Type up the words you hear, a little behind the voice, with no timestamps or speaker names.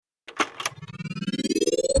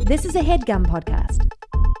This is a HeadGum podcast.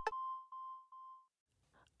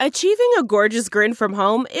 Achieving a gorgeous grin from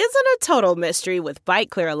home isn't a total mystery with Bite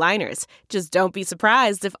Clear aligners. Just don't be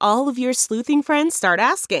surprised if all of your sleuthing friends start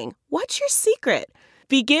asking, "What's your secret?"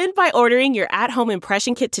 Begin by ordering your at-home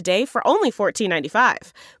impression kit today for only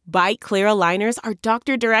 $14.95. Bite Clear aligners are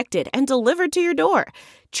doctor-directed and delivered to your door.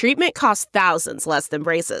 Treatment costs thousands less than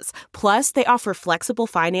braces. Plus, they offer flexible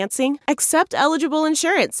financing, accept eligible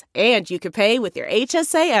insurance, and you can pay with your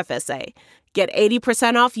HSA FSA. Get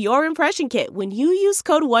 80% off your impression kit when you use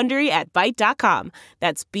code WONDERY at Byte.com.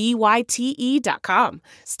 That's BYTE.com.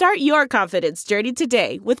 Start your confidence journey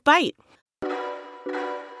today with Byte.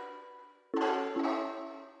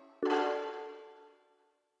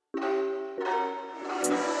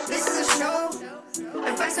 This is a show.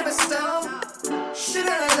 Advice of a stone. Should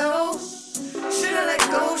I let go? Should I let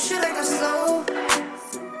go? Should I go slow?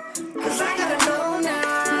 'Cause I gotta know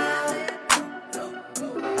now.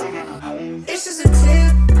 It's just a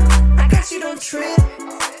tip. I got you, don't trip.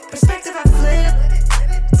 Perspective I flip.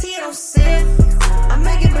 Tea I don't sip. I'm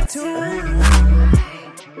making but two.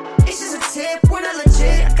 It's just a tip. We're not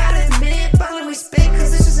legit. I gotta admit. But when we spit,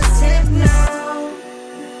 'cause it's just a tip now.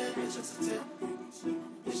 It's just a tip.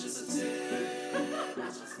 It's just a tip.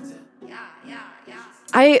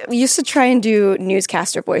 I used to try and do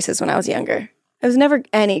newscaster voices when I was younger. I was never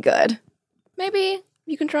any good. Maybe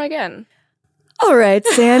you can try again. All right,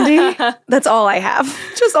 Sandy. That's all I have.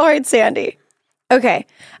 Just all right, Sandy. Okay.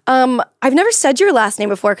 I've never said your last name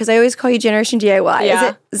before because I always call you Generation DIY. Yeah. Is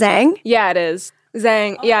it Zhang? Yeah, it is.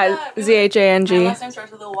 Zhang. Oh, yeah, Zhang. My last name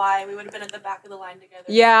starts with a Y. We would have been at the back of the line together.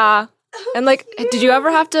 Yeah. And did you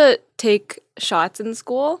ever have to take shots in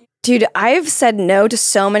school? Dude, I've said no to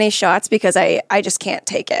so many shots because I just can't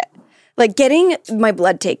take it. Like getting my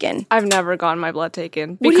blood taken. I've never gotten my blood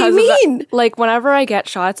taken. What do you mean? Whenever I get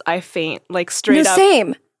shots, I faint. Straight No, up.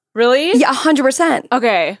 same. Really? Yeah, 100%.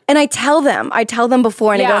 Okay. And I tell them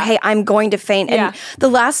before and I Yeah. go, hey, I'm going to faint. And Yeah. the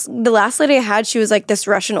last lady I had, she was like this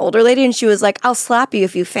Russian older lady and she was like, I'll slap you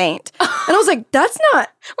if you faint. And I was like, that's not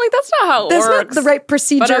how it that's works. not the right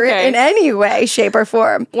procedure okay. in any way, shape, or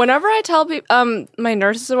form. Whenever I tell people, my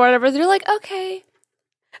nurses or whatever, they're like, okay.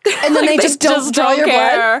 And then they just don't draw your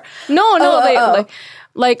care. blood? No,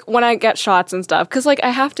 when I get shots and stuff, because I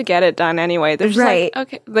have to get it done anyway. They're just Right.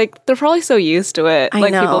 okay. They're probably so used to it, I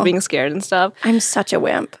know. people being scared and stuff. I'm such a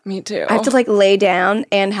wimp. Me too. I have to lay down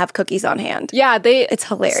and have cookies on hand. Yeah, it's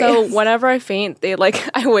hilarious. So whenever I faint,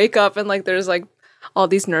 I wake up and there's all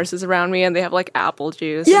these nurses around me and they have apple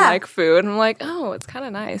juice and food. And I'm like, oh, it's kind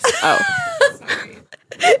of nice. Oh,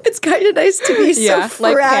 It's kind of nice to be so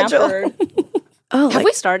fragile. pampered. Oh, Have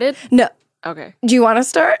we started? No. Okay. Do you want to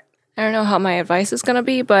start? I don't know how my advice is going to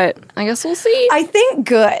be, but I guess we'll see. I think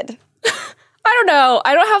good. I don't know.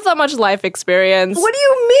 I don't have that much life experience. What do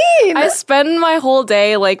you mean? I spend my whole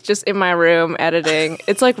day just in my room editing.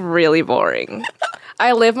 It's really boring.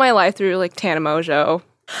 I live my life through Tana Mojo.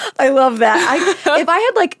 I love that. If I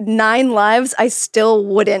had 9 lives, I still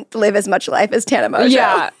wouldn't live as much life as Tana Mojo.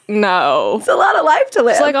 Yeah, no. It's a lot of life to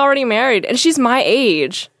live. She's already married, and she's my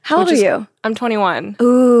age. How old are you? I'm 21.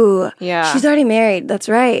 Ooh. Yeah. She's already married. That's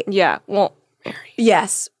right. Yeah, well, married.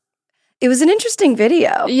 Yes. It was an interesting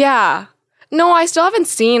video. Yeah. No, I still haven't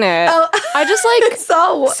seen it. Oh. I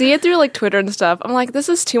just see it through Twitter and stuff. I'm like, this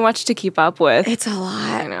is too much to keep up with. It's a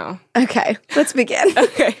lot. I know. Okay, let's begin.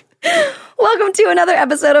 Okay. Welcome to another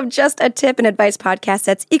episode of Just a Tip, an advice podcast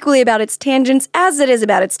that's equally about its tangents as it is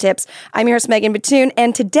about its tips. I'm your host, Megan Batoon,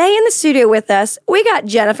 and today in the studio with us, we got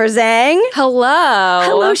Jennifer Zhang. Hello.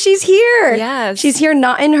 Hello, she's here. Yes. She's here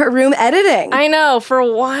not in her room editing. I know, for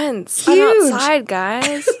once. Huge. I'm outside,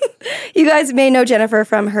 guys. You guys may know Jennifer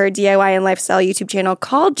from her DIY and lifestyle YouTube channel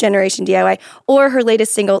called Generation DIY or her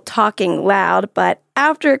latest single, Talking Loud. But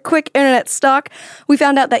after a quick internet stalk, we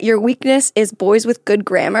found out that your weakness is boys with good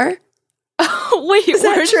grammar. Wait, Is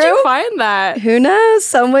that where did true? you find that? Who knows?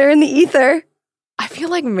 Somewhere in the ether. I feel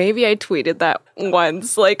like maybe I tweeted that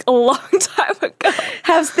once, a long time ago.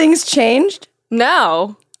 Have things changed?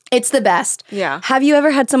 No. It's the best. Yeah. Have you ever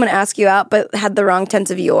had someone ask you out but had the wrong tense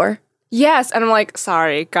of your? Yes, and I'm like,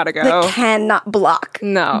 sorry, gotta go. Cannot block.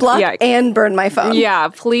 No. Block Yeah. and burn my phone. Yeah,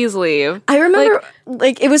 please leave. I remember,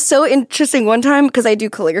 it was so interesting one time because I do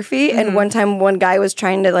calligraphy, and one time one guy was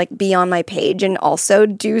trying to, be on my page and also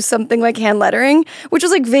do something like hand lettering, which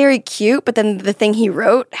was, very cute, but then the thing he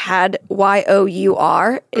wrote had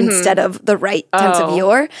Y-O-U-R instead of the right tense of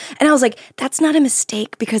your. And I was like, that's not a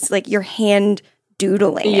mistake because, you're hand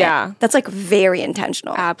doodling it. Yeah. That's, very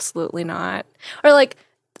intentional. Absolutely not. Or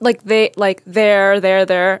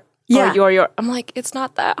there, Yeah. or your. I'm like, it's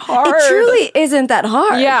not that hard. It truly isn't that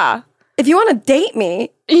hard. Yeah. If you want to date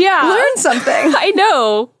me, learn something. I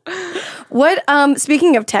know. What,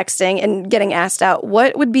 speaking of texting and getting asked out,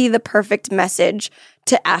 what would be the perfect message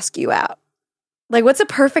to ask you out? Like, what's a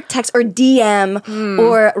perfect text or DM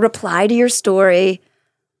or reply to your story?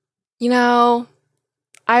 You know,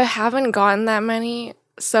 I haven't gotten that many,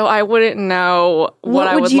 so I wouldn't know what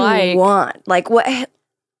I would like. Want? Like, what?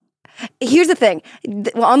 Here's the thing.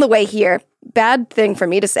 On the way here, bad thing for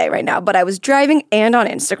me to say right now, but I was driving and on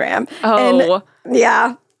Instagram. Oh. And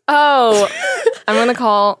yeah. Oh. I'm going to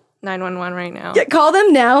call 911 right now. Yeah, call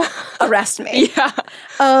them now. Arrest me. Yeah.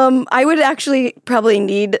 I would actually probably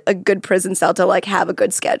need a good prison cell to like have a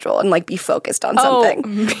good schedule and like be focused on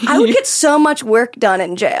something. I would get so much work done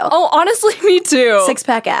in jail. Oh, honestly, me too.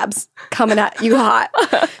 6-pack abs coming at you hot.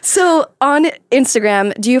 So on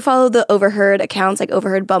Instagram, do you follow the Overheard accounts like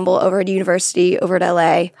Overheard Bumble, Overheard University, Overheard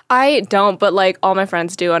LA? I don't, but like all my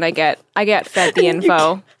friends do, and I get fed the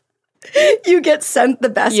info. You get sent the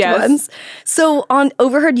best ones. So on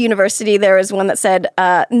Overheard University, there was one that said,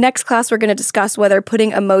 next class we're going to discuss whether putting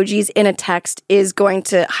emojis in a text is going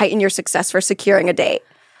to heighten your success for securing a date.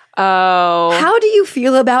 Oh. How do you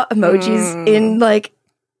feel about emojis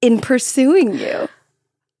in pursuing you?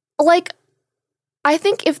 Like, I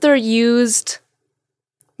think if they're used,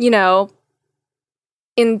 you know,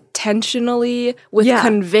 intentionally with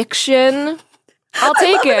conviction, I'll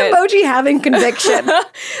take it. Emoji having conviction.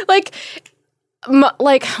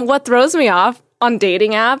 like what throws me off on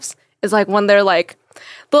dating apps is like when they're like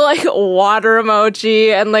the like water emoji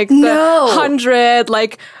and like the 100,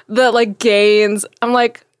 like the like gains. I'm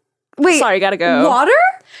like, wait, sorry, gotta go. Water?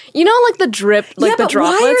 You know, like the drip, like the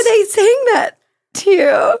droplets. Why are they saying that to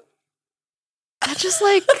you? I just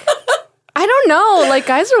like, I don't know. Like,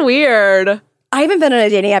 guys are weird. I haven't been on a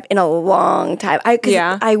dating app in a long time.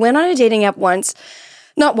 I went on a dating app once,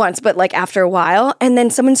 not once, but like after a while, and then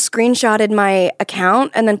someone screenshotted my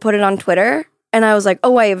account and then put it on Twitter, and I was like,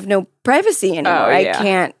 oh, I have no privacy anymore. I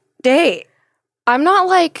can't date. I'm not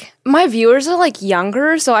like, my viewers are like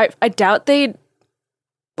younger, so I doubt they'd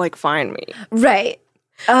like find me. Right.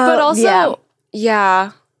 But also,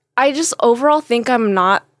 I just overall think I'm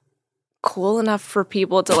not cool enough for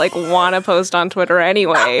people to like want to post on Twitter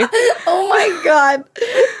anyway. Oh my God.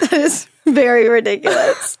 That is very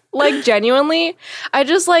ridiculous. Like, genuinely, I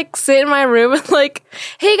just like sit in my room and like,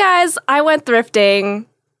 hey guys, I went thrifting.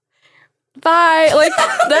 Bye. Like,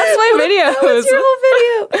 that's my videos. That was your whole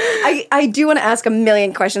video. I do want to ask a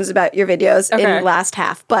million questions about your videos in the last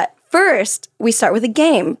half, but first, we start with a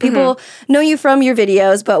game. People know you from your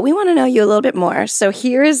videos, but we want to know you a little bit more. So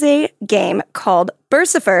here is a game called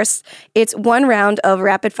Bursiverse. It's one round of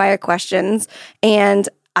rapid-fire questions, and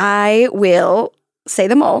I will say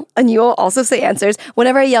them all, and you'll also say answers.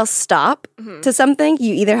 Whenever I yell stop to something,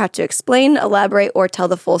 you either have to explain, elaborate, or tell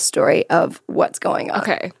the full story of what's going on.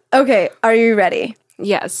 Okay, are you ready?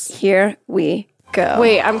 Yes. Here we go.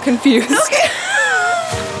 Wait, I'm confused.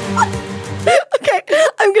 Okay,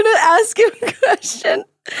 I'm going to ask you a question,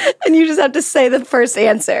 and you just have to say the first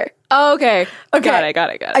answer. Oh, okay. Got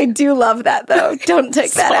it. I do love that, though. Don't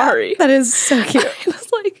take that out. Sorry. That is so cute.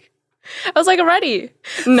 I was like, ready.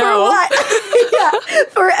 No. For what? Yeah,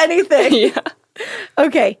 for anything. Yeah.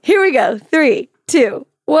 Okay, here we go. 3, 2,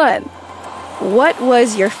 1. What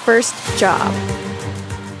was your first job?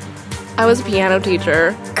 I was a piano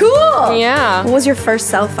teacher. Cool. Yeah. What was your first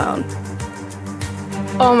cell phone?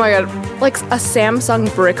 Oh my God. Like a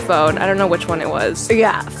Samsung brick phone. I don't know which one it was.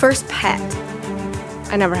 Yeah. First pet?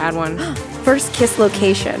 I never had one. First kiss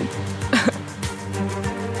location?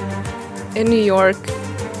 In New York.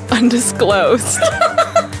 Undisclosed.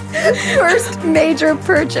 First major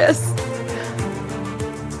purchase?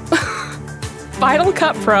 Final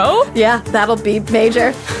Cut Pro? Yeah, that'll be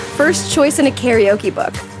major. First choice in a karaoke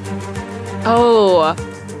book? Oh.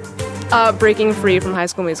 Breaking Free from High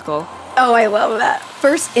School Musical. Oh, I love that.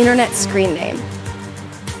 First internet screen name?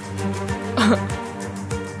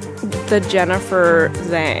 The Jennifer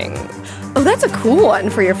Zhang. Oh, that's a cool one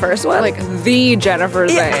for your first one. Like the Jennifer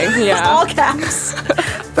Zhang. Yeah. All caps.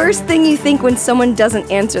 First thing you think when someone doesn't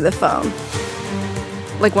answer the phone?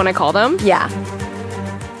 Like when I call them? Yeah.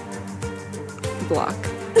 Block.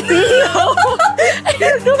 No. I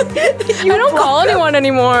don't call anyone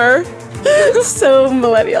anymore. So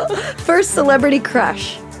millennial. First celebrity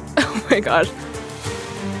crush? Oh my gosh.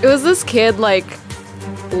 It was this kid, like,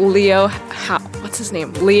 Leo, what's his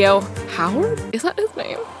name? Leo Howard? Is that his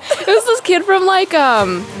name? It was this kid from, like,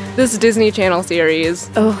 this Disney Channel series.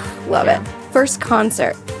 Oh, love it. First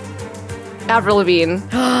concert? Avril Lavigne.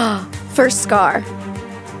 First scar?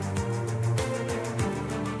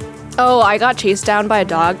 Oh, I got chased down by a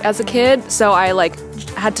dog as a kid, so I, like,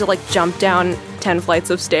 had to like jump down 10 flights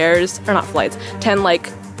of stairs, or not flights, 10 like,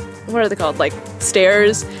 what are they called? Like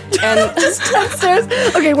stairs. And stairs.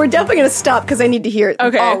 Okay, we're definitely going to stop because I need to hear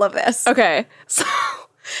all of this. Okay. So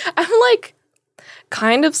I'm like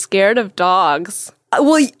kind of scared of dogs.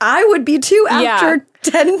 Well, I would be too after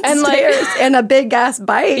 10 stairs and a big ass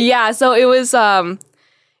bite. Yeah, so it was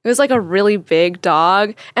like a really big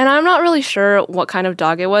dog, and I'm not really sure what kind of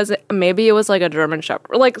dog it was. Maybe it was like a German Shepherd,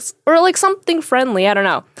 or like something friendly. I don't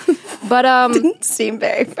know, but didn't seem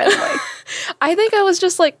very friendly. I think I was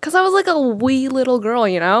just like, because I was like a wee little girl,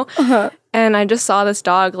 you know, and I just saw this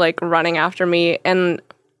dog like running after me, and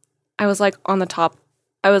I was like on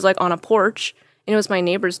a porch, and it was my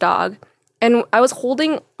neighbor's dog. And I was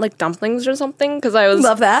holding, like, dumplings or something, because I was...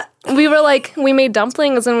 Love that. We made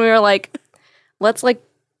dumplings, and we were like, let's, like,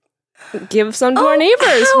 give some to our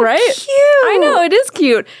neighbors, right? Cute. I know, it is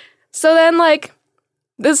cute. So then, like,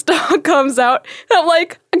 this dog comes out, and I'm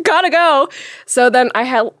like, I gotta go. So then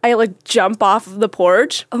I like, jump off of the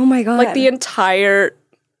porch. Oh, my God. Like, the entire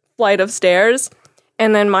flight of stairs.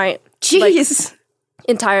 And then my... Jeez.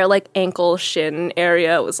 Entire like ankle shin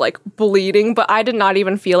area was like bleeding, but I did not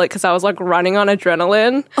even feel it because I was like running on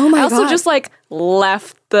adrenaline. Oh my God. I also just like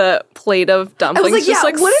left the plate of dumplings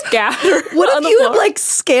scattered. What if you had like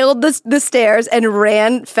scaled the stairs and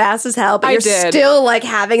ran fast as hell, but you're still like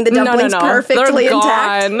having the dumplings perfectly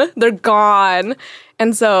intact? They're gone.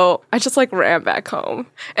 And so I just like ran back home.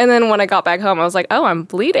 And then when I got back home, I was like, oh, I'm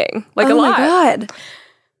bleeding like a lot. Oh my God.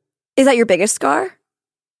 Is that your biggest scar?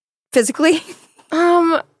 Physically?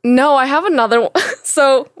 No, I have another one.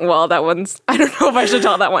 So, well, that one's, I don't know if I should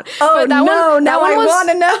tell that one. Oh, but now I want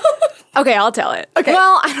to know. Okay, I'll tell it. Okay.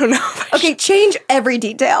 Well, I don't know. Okay, change every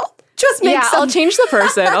detail. Just make I'll change the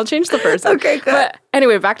person. Okay, good. But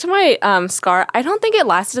anyway, back to my scar. I don't think it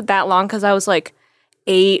lasted that long because I was like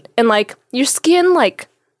 8, and like your skin, like,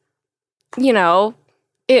 you know,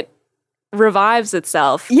 it revives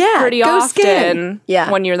itself pretty often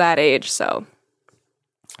when you're that age, so...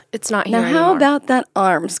 It's not here anymore. Now, how about that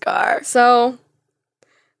arm scar? So,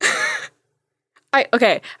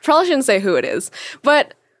 I probably shouldn't say who it is,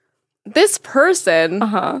 but this person,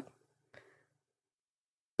 well...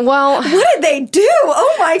 What did they do?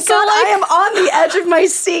 Oh my God, I am on the edge of my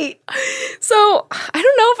seat. So, I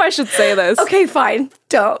don't know if I should say this. Okay, fine.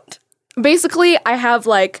 Don't. Basically, I had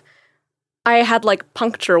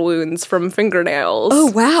puncture wounds from fingernails.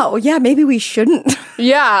 Oh, wow. Yeah, maybe we shouldn't.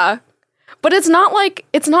 Yeah. But it's not like,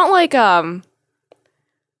 no,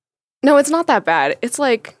 it's not that bad. It's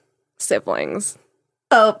like siblings.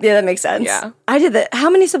 Oh, yeah, that makes sense. Yeah. I did that. How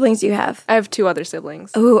many siblings do you have? I have 2 other siblings.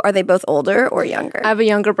 Oh, are they both older or younger? I have a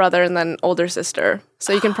younger brother and then older sister.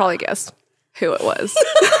 So you can probably guess who it was.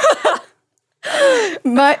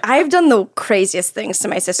 I've done the craziest things to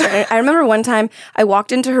my sister. I remember one time I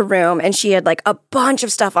walked into her room and she had like a bunch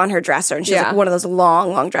of stuff on her dresser, and she has like one of those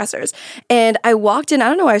long dressers. And I walked in, I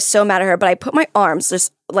don't know why I was so mad at her, but I put my arms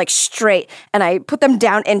just like straight and I put them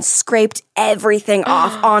down and scraped everything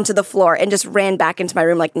off onto the floor and just ran back into my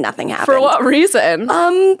room like nothing happened. For what reason?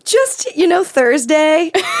 Just, Thursday.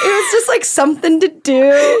 It was just like something to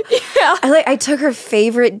do. Yeah. I took her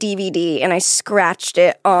favorite DVD and I scratched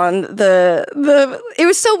it on the it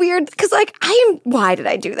was so weird because like why did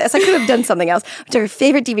I do this? I could have done something else. I took her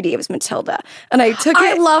favorite DVD, it was Matilda. And I took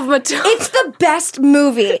it. I love Matilda. It's the best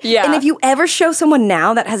movie. Yeah. And if you ever show someone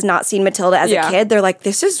now that has not seen Matilda as a kid, they're like,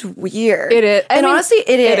 this is weird. It is. Honestly,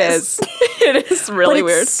 it is. It is really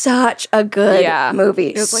weird. It's such a good movie.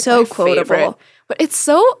 It was like so my quotable. Favorite. But it's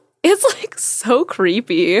like so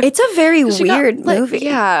creepy. It's a very weird movie.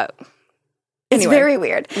 Yeah. It's very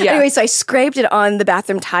weird. Yeah. Anyway, so I scraped it on the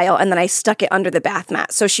bathroom tile and then I stuck it under the bath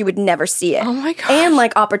mat so she would never see it. Oh my gosh. And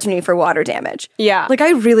like opportunity for water damage. Yeah. Like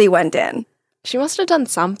I really went in. She must have done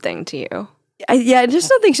something to you. I just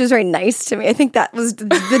don't think she was very nice to me. I think that was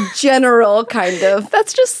the general kind of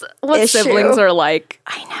That's just what issue. Siblings are like.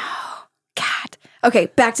 I know. God. Okay,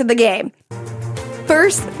 back to the game.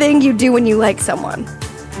 First thing you do when you like someone.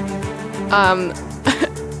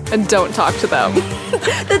 And don't talk to them.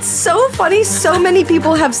 That's so funny. So many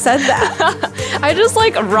people have said that. I just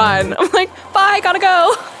like run. I'm like, bye, gotta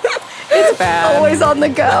go. It's bad. Always on the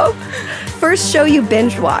go. First show you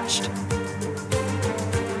binge watched.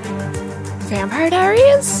 Vampire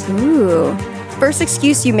Diaries? Ooh. First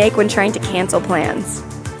excuse you make when trying to cancel plans.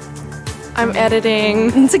 I'm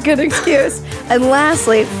editing. It's a good excuse. And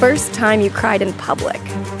lastly, first time you cried in public.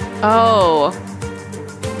 Oh.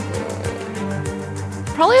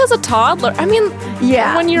 Probably as a toddler. I mean,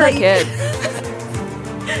 when you're a kid.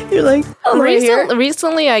 You're like,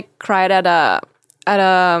 recently I cried at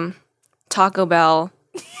a Taco Bell.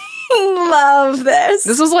 Love this.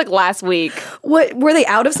 This was like last week. What, were they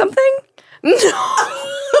out of something? No.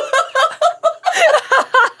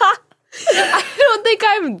 I don't think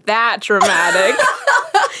I'm that dramatic.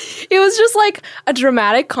 It was just like a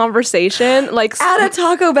dramatic conversation. Like At a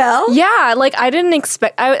Taco Bell? Yeah, like I didn't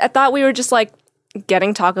expect, I thought we were just like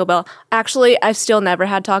getting Taco Bell. Actually, I've still never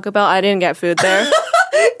had Taco Bell. I didn't get food there.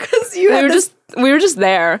 Because we were just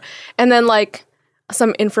there. And then like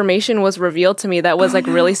some information was revealed to me that was like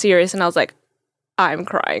really serious. And I was like, I'm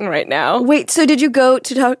crying right now. Wait, so did you go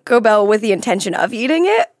to Taco Bell with the intention of eating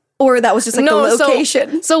it? Or that was just like the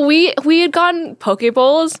location? So we had gotten poke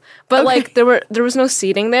bowls, but like there was no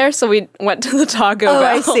seating there, so we went to the Taco Bell.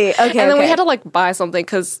 I see. Okay, and then we had to like buy something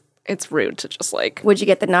because it's rude to just like. Would you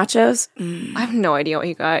get the nachos? I have no idea what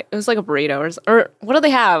you got. It was like a burrito or what do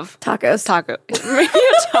they have? Tacos. Maybe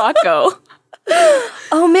a taco.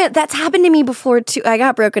 Oh man, that's happened to me before too. I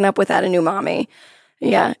got broken up with at a new mommy.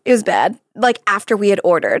 Yeah, it was bad. Like after we had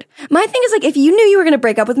ordered. My thing is like if you knew you were going to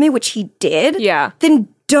break up with me, which he did, then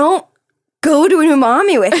don't go to an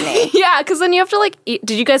umami with me. Yeah, because then you have to like eat.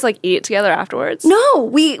 Did you guys like eat together afterwards? No,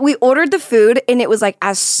 we ordered the food and it was like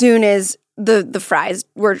as soon as the fries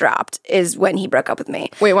were dropped is when he broke up with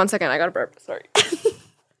me. Wait 1 second, I got a burp. Sorry.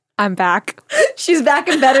 I'm back. She's back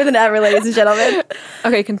and better than ever, ladies and gentlemen.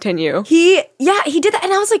 Okay, continue. He did that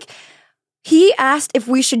and I was like, he asked if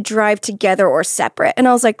we should drive together or separate. And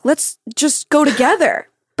I was like, let's just go together.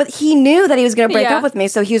 But he knew that he was going to break up with me.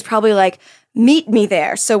 So he was probably like, meet me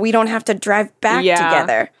there so we don't have to drive back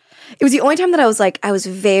together. It was the only time that I was like,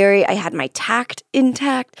 I had my tact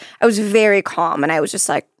intact. I was very calm and I was just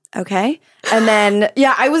like, okay. And then,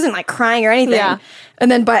 I wasn't like crying or anything. Yeah. And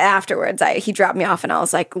then, but afterwards, he dropped me off and I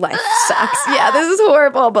was like, life sucks. Yeah, this is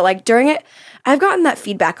horrible. But like during it, I've gotten that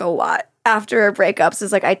feedback a lot. After breakups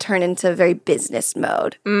is like I turn into very business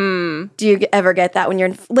mode. Do you ever get that when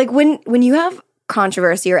you're like when you have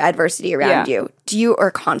controversy or adversity around you,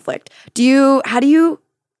 or conflict, who do you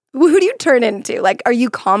turn into? Like, are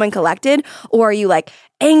you calm and collected, or are you like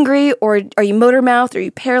angry, or are you motor mouthed, or are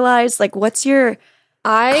you paralyzed? Like, what's your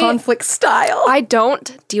conflict style? I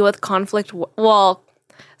don't deal with conflict.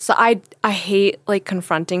 So I hate like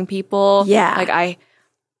confronting people. Yeah, like I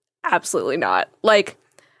absolutely not. Like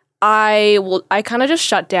I kind of just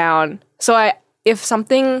shut down. So if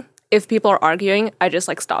people are arguing, I just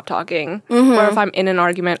like stop talking. Or if I'm in an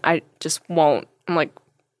argument, I just won't. I'm like,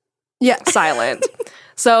 silent.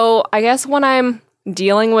 So I guess when I'm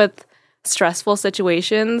dealing with stressful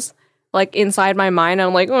situations, like inside my mind,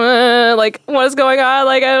 I'm like what is going on?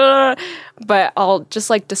 Like, but I'll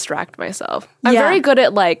just like distract myself. I'm very good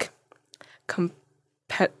at like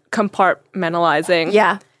compartmentalizing.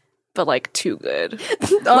 Yeah. But like too good.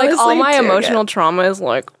 Like all my emotional trauma is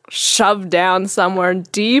like shoved down somewhere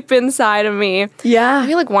deep inside of me. Yeah. I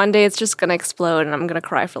feel like one day it's just gonna explode and I'm gonna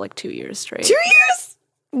cry for like 2 years straight. 2 years?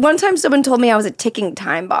 One time someone told me I was a ticking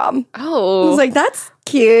time bomb. Oh. I was like, that's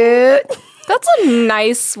cute.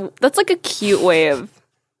 That's like a cute way of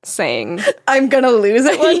saying I'm gonna lose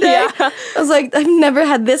it one day. I was like, I've never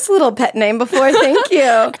had this little pet name before. Thank you.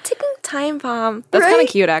 A ticking time bomb. That's kind of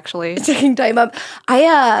cute, actually. Ticking time bomb.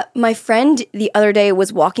 My friend the other day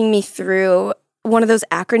was walking me through one of those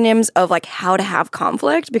acronyms of like how to have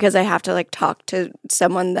conflict because I have to like talk to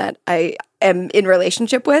someone that I am in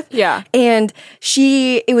relationship with. Yeah. And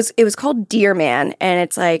it was called Dear Man, and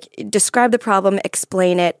it's like describe the problem,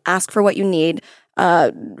 explain it, ask for what you need.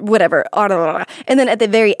 Whatever. And then at the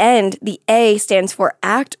very end, the A stands for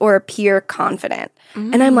act or appear confident.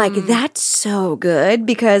 And I'm like, that's so good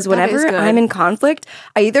because whenever I'm in conflict,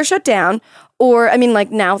 I either shut down or, I mean,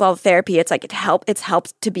 like now with all the therapy, it's like it's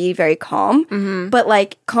helped to be very calm. But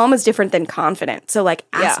like calm is different than confident. So like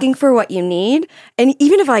asking for what you need. And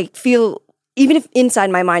even if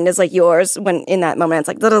inside my mind is like yours, when in that moment it's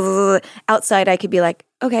like outside, I could be like,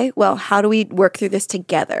 okay, well, how do we work through this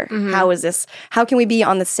together? How can we be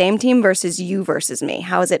on the same team versus you versus me?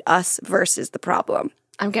 How is it us versus the problem?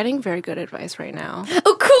 I'm getting very good advice right now.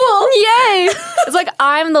 Oh, cool. Yay. It's like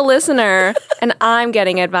I'm the listener and I'm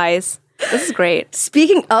getting advice. This is great.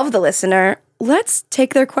 Speaking of the listener, let's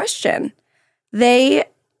take their question. They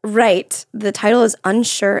write, the title is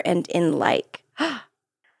Unsure and in Like. Hi,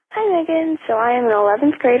 Megan. So I am an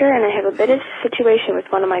 11th grader, and I have a bit of a situation with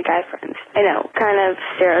one of my guy friends. I know, kind of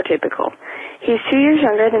stereotypical. He's 2 years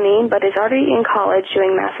younger than me, but is already in college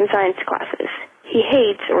doing math and science classes. He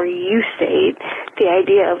hates, or used to hate, the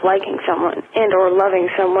idea of liking someone and or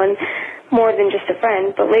loving someone more than just a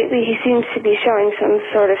friend, but lately he seems to be showing some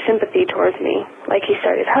sort of sympathy towards me. Like he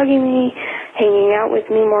started hugging me, hanging out with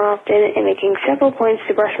me more often, and making several points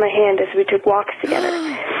to brush my hand as we took walks together.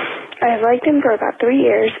 I've liked him for about 3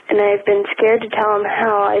 years, and I've been scared to tell him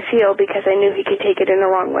how I feel because I knew he could take it in the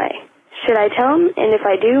wrong way. Should I tell him? And if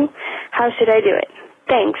I do, how should I do it?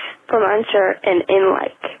 Thanks, from Unsure and In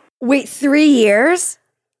Like. Wait, 3 years?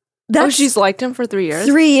 She's liked him for 3 years?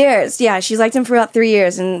 3 years. Yeah, she's liked him for about 3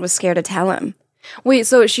 years and was scared to tell him. Wait,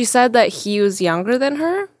 so she said that he was younger than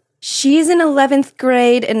her? She's in 11th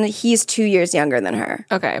grade and he's 2 years younger than her.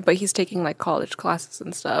 Okay, but he's taking like college classes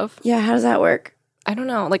and stuff. Yeah, how does that work? I don't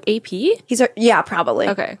know, like AP? Yeah, probably.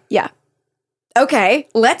 Okay. Yeah. Okay,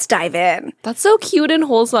 let's dive in. That's so cute and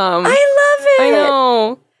wholesome. I love it. I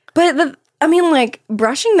know. But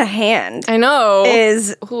brushing the hand. I know.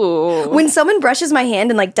 Is Ooh. when someone brushes my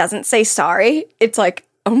hand and like doesn't say sorry, it's like,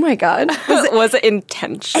 oh my God. Was it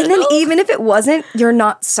intentional? And then even if it wasn't, you're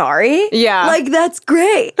not sorry. Yeah. Like, that's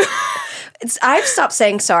great. I've stopped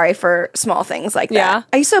saying sorry for small things like that. Yeah.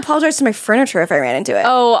 I used to apologize to my furniture if I ran into it.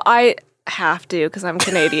 Oh, I have to because I'm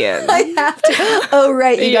Canadian. I have to. Oh,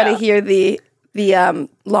 right. You Yeah. got to hear the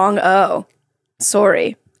long O.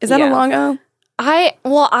 Sorry. Is that a long O?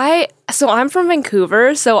 So I'm from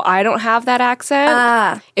Vancouver, so I don't have that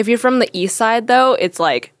accent. If you're from the east side, though, it's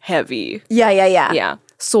like heavy. Yeah. Yeah.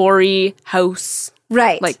 Sorry, house.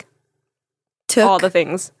 Right. Like, took. all the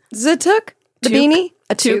things. Took? The Took. beanie?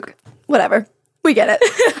 A toque. Whatever. We get it.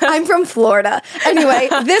 I'm from Florida. Anyway,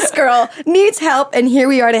 this girl needs help, and here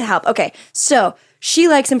we are to help. Okay, so she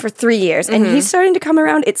likes him for 3 years, and he's starting to come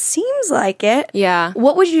around. It seems like it. Yeah.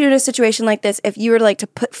 What would you do in a situation like this if you were like to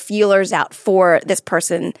put feelers out for this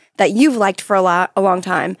person that you've liked for a long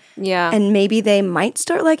time? Yeah. And maybe they might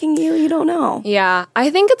start liking you. You don't know. Yeah.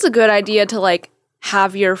 I think it's a good idea to like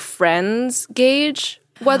have your friends gauge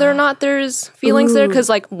whether or not there's feelings there. Because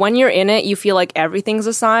like when you're in it, you feel like everything's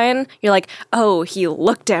a sign. You're like, oh, he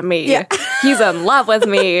looked at me. Yeah. He's in love with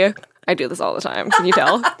me. I do this all the time. Can you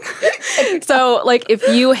tell? So, like, if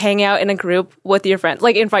you hang out in a group with your friends,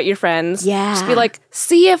 like, invite your friends. Yeah. Just be like,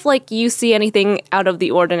 see if, like, you see anything out of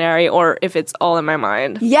the ordinary or if it's all in my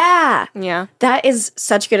mind. Yeah. Yeah. That is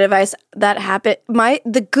such good advice. That happened.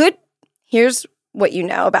 Here's what you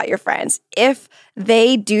know about your friends. If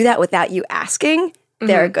they do that without you asking,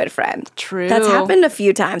 they're a good friend. True. That's happened a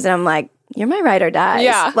few times, and I'm like, you're my ride or die.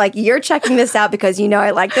 Yeah. Like, you're checking this out because you know I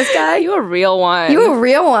like this guy. You a real one. You a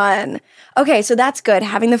real one. Okay, so that's good.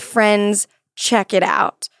 Having the friends check it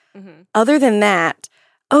out. Other than that,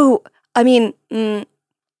 if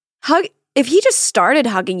he just started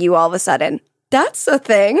hugging you all of a sudden, that's a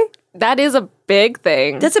thing. That is a big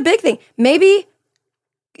thing. That's a big thing. Maybe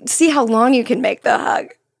see how long you can make the hug.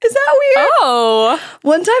 Is that weird? Oh.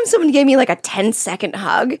 One time someone gave me like a 10-second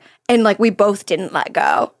hug and like we both didn't let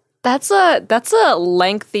go. That's a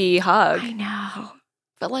lengthy hug. I know.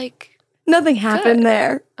 But like Nothing happened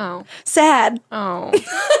there. Oh. Sad. Oh.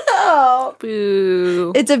 Oh.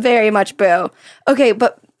 Boo. It's a very much boo. Okay,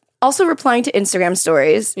 but also replying to Instagram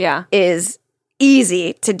stories is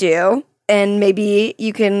easy to do. And maybe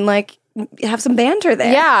you can like have some banter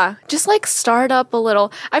there. Yeah. Just like start up a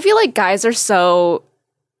little. I feel like guys are so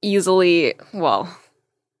easily, well,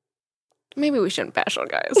 maybe we shouldn't bash on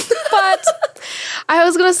guys. But I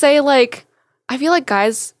was going to say, like, I feel like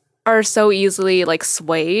guys are so easily, like,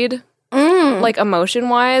 swayed, like,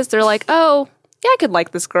 emotion-wise. They're like, oh, yeah, I could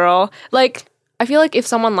like this girl. Like, I feel like if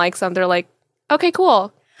someone likes them, they're like, okay,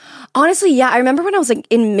 cool. Honestly, yeah. I remember when I was, like,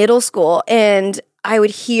 in middle school, and I would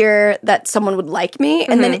hear that someone would like me,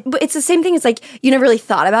 and then but it's the same thing. It's like, you never really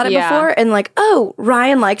thought about it before, and like, oh,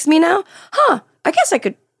 Ryan likes me now? Huh, I guess I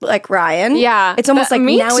could like Ryan. Yeah. It's almost like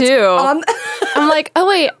me now too. it's on I'm like, oh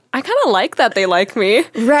wait, I kind of like that they like me.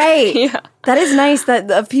 Right. Yeah. That is nice that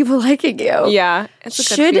of people liking you. Yeah. It's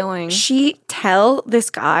a good feeling. Should she tell this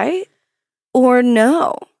guy or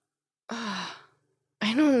no?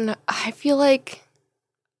 I don't know. I feel like,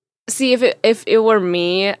 see, if it were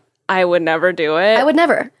me, I would never do it. I would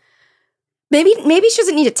never. Maybe she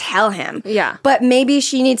doesn't need to tell him. Yeah. But maybe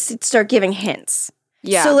she needs to start giving hints.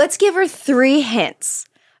 Yeah. So let's give her 3 hints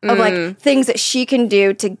of like things that she can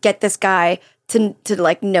do to get this guy to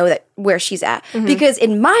like know that where she's at. Because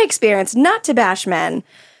in my experience, not to bash men,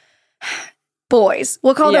 boys,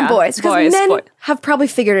 we'll call them boys, because men have probably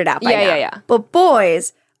figured it out by now. Yeah. But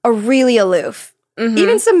boys are really aloof.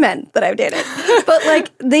 Even some men that I've dated. But like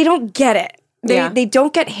they don't get it. They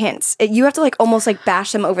don't get hints. You have to like almost like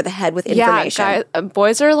bash them over the head with information. Yeah, guys,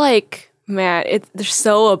 boys are like, man, they're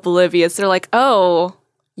so oblivious. They're like, oh,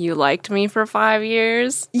 you liked me for 5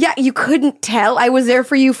 years? Yeah, you couldn't tell. I was there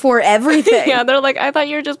for you for everything. Yeah, they're like, I thought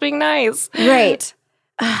you were just being nice. Right.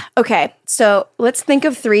 Okay, so let's think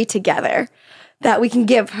of 3 together that we can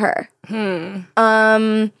give her.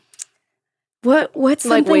 What's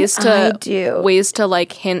like something I do ways to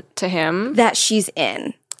like hint to him that she's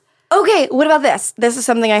in? Okay, what about this? This is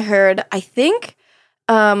something I heard, I think,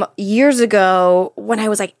 years ago when I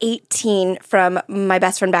was like 18 from my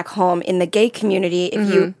best friend back home in the gay community.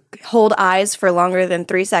 If you hold eyes for longer than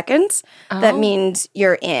 3 seconds, that means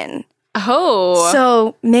you're in. Oh.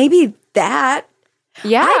 So maybe that.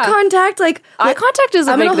 Yeah. Eye contact, eye contact is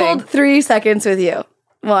a I'm big gonna thing. hold 3 seconds with you.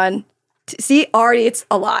 1. See, already it's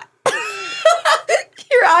a lot.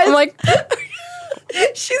 Your eyes. I'm like,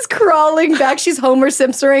 She's crawling back. She's Homer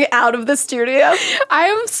Simpsoning out of the studio. I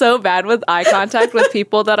am so bad with eye contact with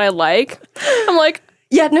people that I like. I'm like,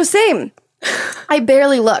 Yeah, no, same. I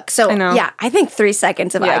barely look. So, I know. yeah, I think 3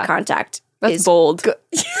 seconds of Yeah. eye contact that's is bold. good.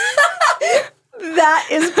 That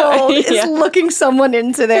is bold. Yeah. Is looking someone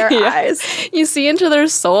into their Yeah. eyes. You see into their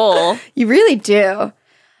soul. You really do.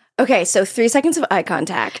 Okay, so 3 seconds of eye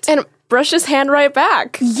contact. And brush his hand right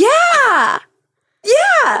back. Yeah.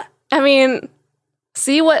 Yeah. I mean,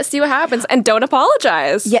 see what happens and don't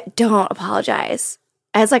apologize. Yeah, don't apologize.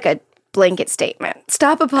 As like a blanket statement.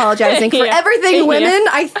 Stop apologizing for Yeah. everything, Yeah. women.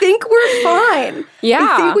 I think we're fine. Yeah.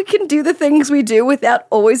 I think we can do the things we do without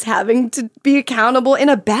always having to be accountable in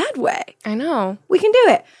a bad way. I know. We can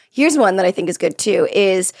do it. Here's one that I think is good too,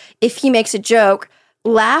 is if he makes a joke,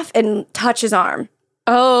 laugh and touch his arm.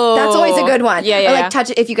 Oh. That's always a good one. Yeah, Or yeah. like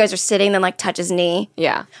touch, if you guys are sitting, then like touch his knee.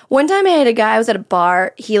 Yeah. One time I had a guy, I was at a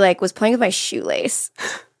bar, he like was playing with my shoelace.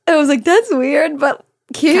 I was like, that's weird, but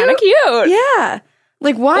cute. Kind of cute. Yeah.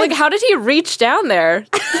 Like, why? Like, how did he reach down there? he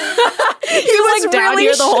was Like, down really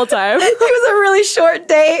here the whole time. It was a really short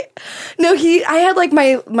date. No, I had like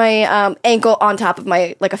my ankle on top of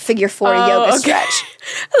my, like a figure 4 yoga okay. stretch.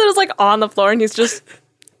 And it was like on the floor and he's just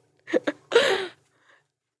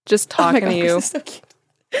talking to you. This is so cute.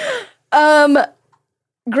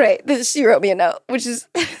 Great. She wrote me a note, which is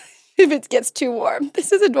if it gets too warm.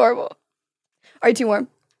 This is adorable. Are you too warm?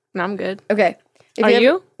 No, I'm good. Okay. If Are have-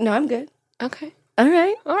 you? No, I'm good. Okay. All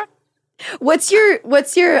right. All right. What's your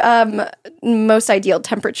most ideal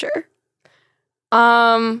temperature?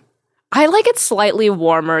 I like it slightly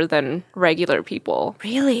warmer than regular people.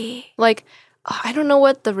 Really? Like, I don't know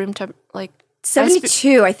what the room temp like.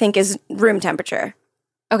 72, I think, is room temperature.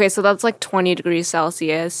 Okay, so that's like 20 degrees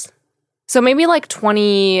Celsius. So maybe like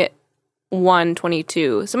 21,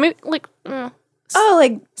 22. So maybe like Oh,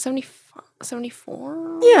 like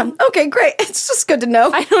 74? yeah. Okay, great. It's just good to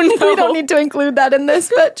know. I don't know. We don't need to include that in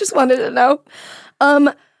this, but just wanted to know.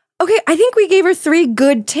 Okay, I think we gave her 3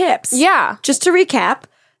 good tips. Yeah. Just to recap,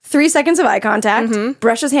 3 seconds of eye contact,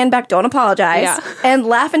 brush his hand back, don't apologize, Yeah. and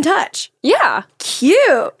laugh and touch. Yeah.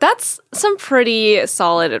 Cute. That's some pretty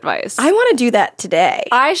solid advice. I want to do that today.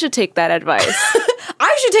 I should take that advice.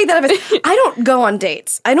 I should take that advice. I don't go on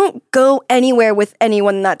dates. I don't go anywhere with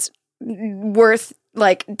anyone that's worth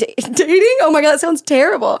like dating. Oh my god, that sounds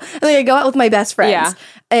terrible. And like I go out with my best friends, Yeah.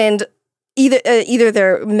 and either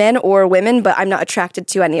they're men or women, but I'm not attracted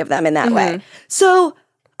to any of them in that way. So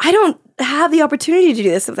I don't have the opportunity to do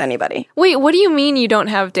this with anybody. Wait, what do you mean you don't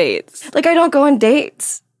have dates? Like I don't go on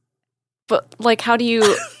dates. But like, how do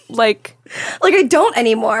you like? Like I don't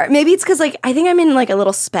anymore. Maybe it's because like I think I'm in like a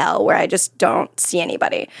little spell where I just don't see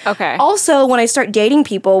anybody. Okay. Also, when I start dating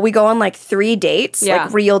people, we go on like 3 dates, Yeah.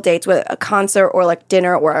 like real dates with a concert or like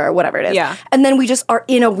dinner or whatever it is. Yeah. And then we just are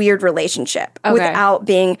in a weird relationship without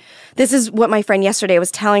being. This is what my friend yesterday was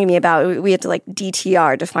telling me about. We had to like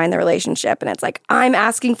DTR, define the relationship, and it's like I'm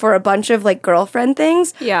asking for a bunch of like girlfriend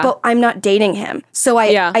things, Yeah. but I'm not dating him, so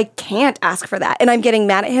Yeah. I can't ask for that, and I'm getting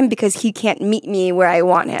mad at him because he can't meet me where I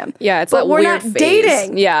want him. Yeah, it's but that we're weird not phase.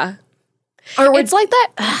 dating. Yeah. Or It's like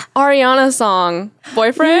that Ariana song,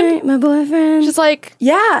 Boyfriend. my boyfriend. Just like,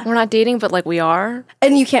 Yeah, we're not dating, but like we are.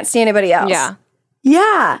 and you can't see anybody else. Yeah.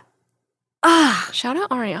 Yeah. Shout out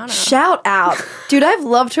Ariana. Shout out. Dude, I've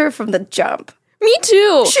loved her from the jump. Me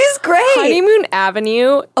too. She's great. Honeymoon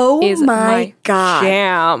Avenue Oh is my God.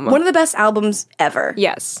 jam. One of the best albums ever.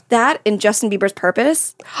 Yes. That and Justin Bieber's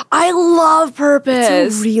Purpose. I love Purpose.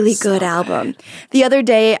 It's a really good album. The other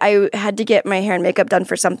day, I had to get my hair and makeup done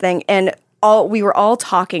for something, and we were all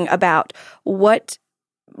talking about what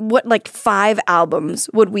like 5 albums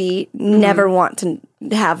would we never want to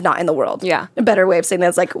have not in the world. Yeah. A better way of saying that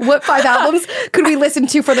is like, what 5 albums could we listen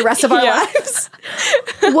to for the rest of our Yeah. lives?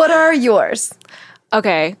 What are yours?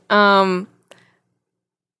 Okay. I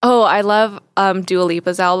love Dua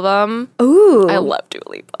Lipa's album. Ooh. I love Dua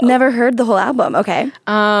Lipa. Never heard the whole album. Okay.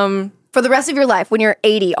 For the rest of your life, when you're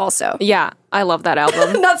 80 also. Yeah, I love that album.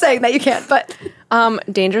 I'm not saying that you can't, but.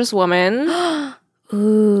 Dangerous Woman.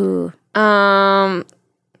 Ooh.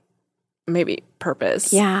 maybe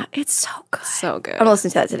Purpose. Yeah, it's so good. So good. I'm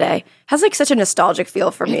listening to that today. It has like such a nostalgic feel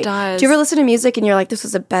for me. It does. Do you ever listen to music and you're like, this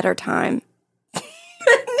was a better time?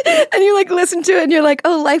 And you like listen to it and you're like,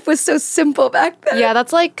 oh, life was so simple back then. Yeah,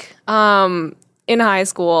 that's like in high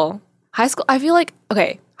school. High school, I feel like,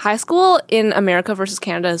 okay, high school in America versus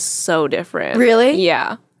Canada is so different. Really?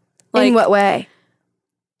 Yeah. In what way?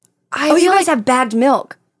 You guys have bagged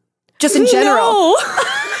milk. Just in general. No.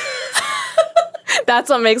 That's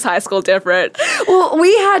what makes high school different. Well,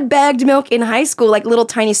 we had bagged milk in high school, like little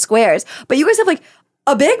tiny squares. But you guys have like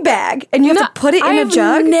a big bag and you have to put it in a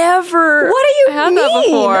jug? Never What do you had mean? that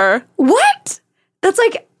before. What? That's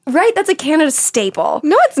like, right? That's a Canada staple.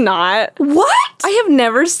 No, it's not. What? I have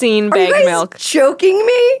never seen Are you bagged guys milk. joking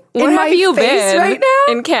me? Where in have my you face been right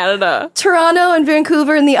now? in Canada? Toronto and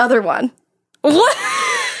Vancouver and the other one. What?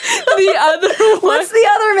 The other one? What's the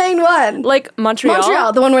other main one? Like Montreal?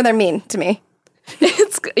 Montreal, the one where they're mean to me.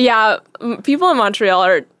 People in Montreal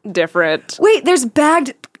are different. Wait, there's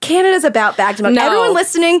bagged. Canada's about bagged milk. No. Everyone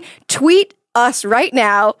listening, tweet us right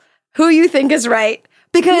now who you think is right.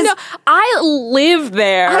 Because No, I live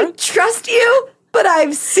there. I trust you, but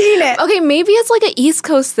I've seen it. Okay, maybe it's like an East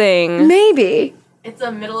Coast thing. Maybe. It's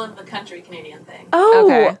a middle of the country Canadian thing.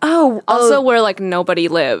 Oh, Okay. Also, where like nobody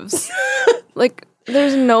lives. Like,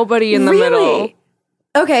 there's nobody in the really? middle.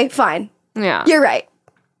 Okay, fine. Yeah. You're right.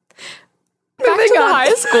 Back Moving to the on.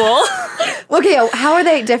 high school. Okay, how are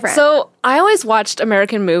they different? So I always watched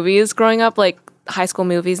American movies growing up, like high school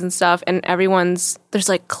movies and stuff, and there's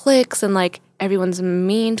like cliques and like everyone's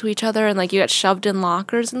mean to each other and like you get shoved in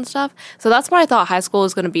lockers and stuff. So that's what I thought high school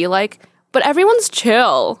was going to be like. But everyone's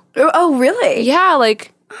chill. Oh, really? Yeah,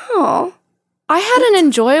 like Oh. I had an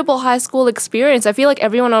enjoyable high school experience. I feel like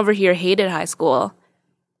everyone over here hated high school.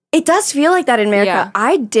 It does feel like that in America. Yeah.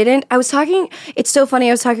 I didn't. I was talking, it's so funny.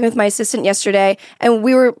 I was talking with my assistant yesterday, and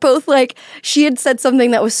we were both like, she had said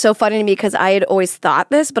something that was so funny to me because I had always thought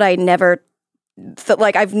this, but I never,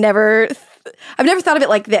 I've never thought of it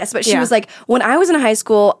like this. But she Yeah. was like, when I was in high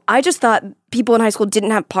school, I just thought people in high school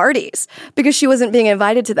didn't have parties because she wasn't being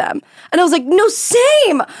invited to them. And I was like, no,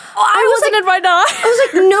 same. I wasn't invited. I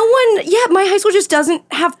was like, no one, my high school just doesn't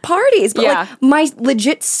have parties. But Yeah. like my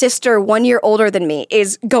legit sister, 1 year older than me,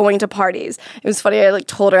 is going to parties. It was funny, I like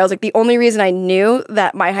told her, I was like, the only reason I knew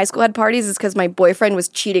that my high school had parties is because my boyfriend was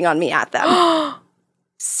cheating on me at them.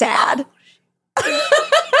 Sad.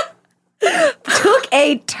 Took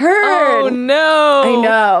a turn. Oh no. I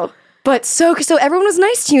know. But so everyone was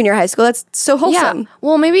nice to you in your high school. That's so wholesome. Yeah.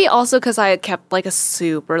 Well, maybe also because I had kept like a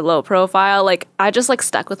super low profile. Like I just like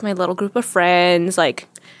stuck with my little group of friends. Like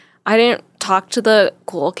I didn't talk to the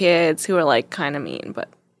cool kids who were like kind of mean. But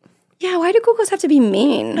Yeah, why do cool kids have to be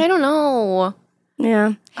mean? I don't know.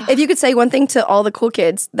 Yeah. If you could say one thing to all the cool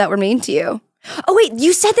kids that were mean to you. Oh wait,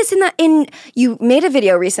 you said this you made a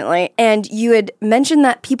video recently and you had mentioned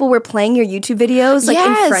that people were playing your YouTube videos like in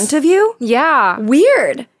Yes. front of you. Yeah.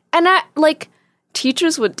 Weird. And I like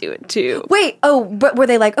teachers would do it too. Wait, but were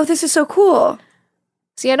they like, "Oh, this is so cool."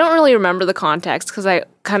 See, I don't really remember the context because I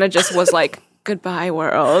kind of just was like, "Goodbye,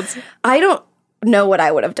 world." I don't know what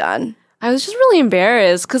I would have done. I was just really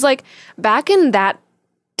embarrassed because, like, back in that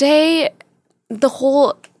day, the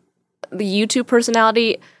YouTube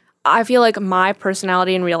personality, I feel like my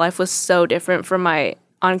personality in real life was so different from my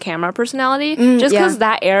on-camera personality. Just because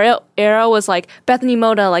that era was like Bethany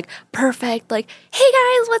Moda, like perfect, like, hey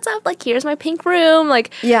guys, what's up? Like, here's my pink room,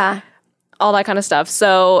 like, Yeah. all that kind of stuff.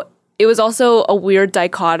 So it was also a weird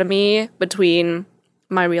dichotomy between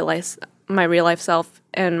my real life self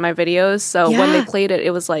and my videos. So when they Yeah. played it,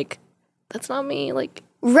 it was like, that's not me. Like,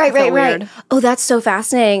 Right. it felt weird. Oh, that's so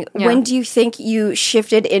fascinating. Yeah. When do you think you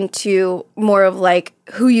shifted into more of like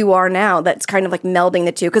who you are now that's kind of like melding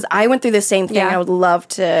the two? Because I went through the same thing. Yeah. I would love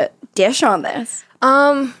to dish on this.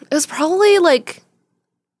 It was probably like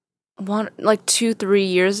 2-3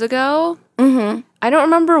 years ago. Mm-hmm. I don't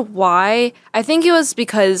remember why. I think it was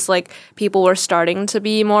because like people were starting to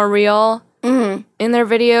be more real in their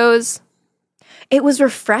videos. It was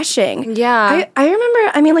refreshing. Yeah. I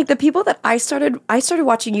remember, I mean, like the people that I started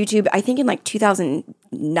watching YouTube, I think in like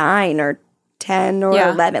 2009 or 10 or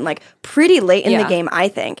Yeah. 11, like pretty late in the Yeah. game, I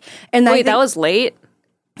think. And Wait, that was late?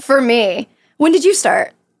 for me. When did you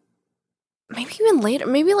start? Maybe even later.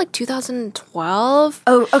 Maybe like 2012.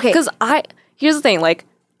 Oh, okay. Because here's the thing, like,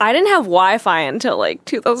 I didn't have Wi-Fi until like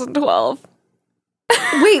 2012.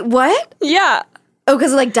 Wait, what? Yeah. Oh,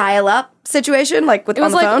 because of like dial-up situation, like with It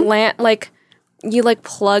was on the phone? like you like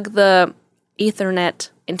plug the Ethernet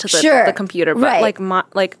into Sure. the computer, but Right.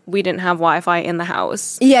 like we didn't have Wi-Fi in the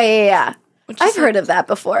house. Yeah. Which I've is heard of that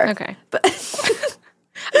before. Okay. But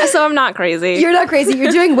So I'm not crazy. You're not crazy.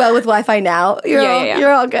 You're doing well with Wi-Fi now.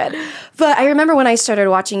 You're all good. But I remember when I started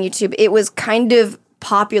watching YouTube, it was kind of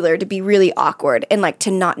popular to be really awkward and like to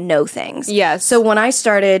not know things. Yes. So when I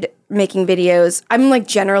started making videos, I'm like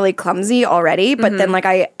generally clumsy already, but then like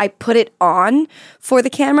I put it on for the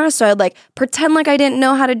camera. So I'd like pretend like I didn't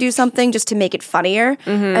know how to do something just to make it funnier.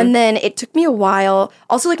 And then it took me a while.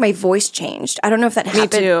 Also like my voice changed. I don't know if that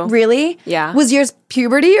happened. too. Really? Yeah. Was yours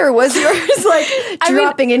puberty or was yours like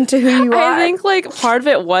dropping into who you are? I think like part of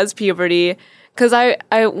it was puberty. Because I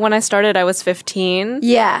when I started, I was 15.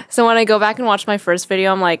 Yeah. So when I go back and watch my first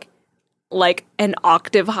video, I'm like an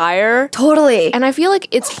octave higher. Totally. And I feel like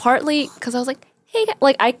it's partly because I was like, hey,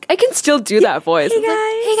 like I can still do that voice. Hey It's like,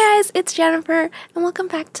 guys. hey guys, it's Jennifer, and welcome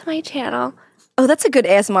back to my channel. Oh, that's a good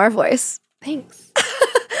ASMR voice. Thanks.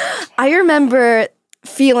 I remember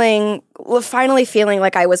finally feeling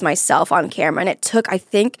like I was myself on camera. And it took, I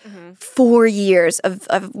think, 4 years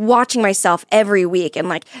of watching myself every week and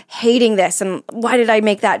like hating this. And why did I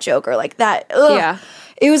make that joke or like that? Ugh. Yeah.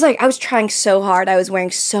 It was like I was trying so hard. I was wearing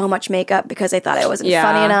so much makeup because I thought I wasn't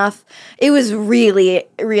funny enough. It was really,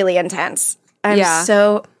 really intense. I'm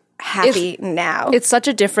so happy now. It's such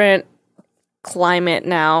a different climate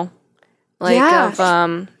now. Like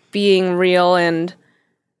of being real, and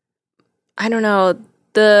I don't know,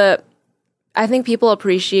 I think people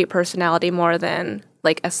appreciate personality more than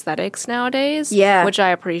like aesthetics nowadays. Yeah. Which I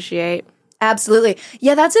appreciate. Absolutely.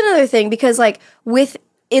 Yeah, that's another thing because like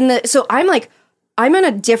so I'm on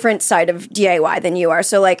a different side of DIY than you are.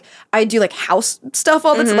 So like I do like house stuff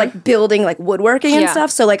all the time, like building, like woodworking and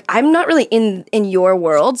stuff. So like I'm not really in your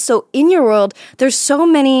world. So in your world, there's so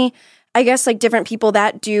many, I guess, like different people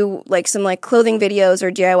that do like some like clothing videos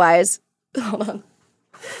or DIYs. Hold on.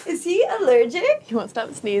 Is he allergic? He won't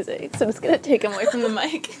stop sneezing, so I'm just gonna take him away from the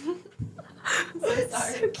mic.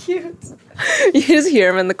 So cute. You just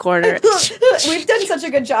hear him in the corner. We've done such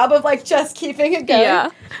a good job of like just keeping it going.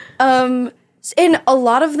 Yeah. And a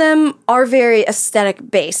lot of them are very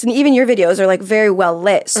aesthetic based, and even your videos are like very well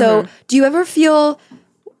lit. So do you ever feel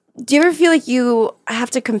like you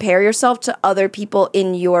have to compare yourself to other people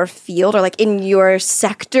in your field or like in your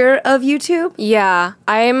sector of YouTube? Yeah,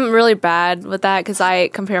 I'm really bad with that because I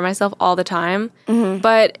compare myself all the time.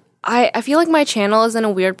 But I feel like my channel is in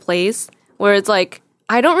a weird place where it's like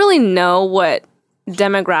I don't really know what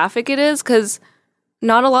demographic it is because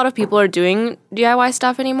not a lot of people are doing DIY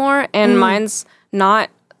stuff anymore, and mine's not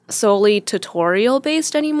solely tutorial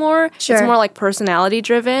based anymore. Sure. It's more like personality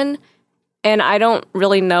driven, and I don't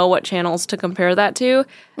really know what channels to compare that to.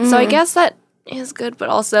 So I guess that is good, but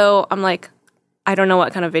also I'm like, I don't know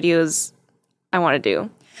what kind of videos I want to do.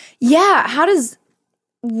 Yeah.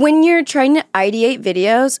 When you're trying to ideate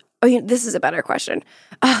videos, this is a better question.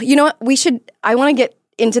 You know what? I want to get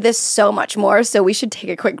into this so much more, so we should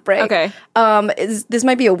take a quick break. Okay. This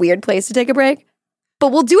might be a weird place to take a break,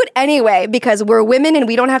 but we'll do it anyway because we're women and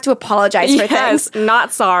we don't have to apologize for things.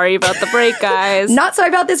 Not sorry about the break, guys. Not sorry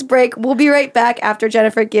about this break. We'll be right back after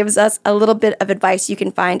Jennifer gives us a little bit of advice you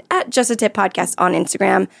can find at Just a Tip Podcast on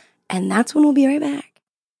Instagram, and that's when we'll be right back.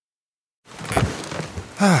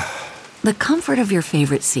 The comfort of your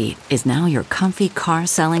favorite seat is now your comfy car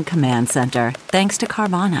selling command center, thanks to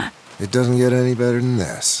Carvana. It doesn't get any better than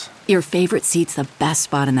this. Your favorite seat's the best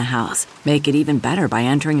spot in the house. Make it even better by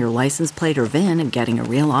entering your license plate or VIN and getting a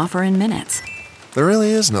real offer in minutes. There really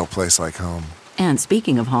is no place like home. And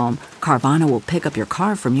speaking of home, Carvana will pick up your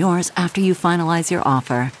car from yours after you finalize your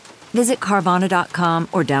offer. Visit Carvana.com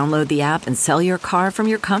or download the app and sell your car from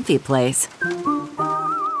your comfy place.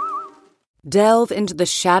 Delve into the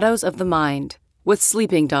shadows of the mind with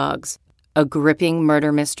Sleeping Dogs, a gripping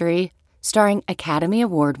murder mystery starring Academy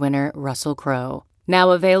Award winner Russell Crowe.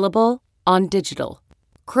 Now available on digital.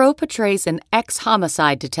 Crowe portrays an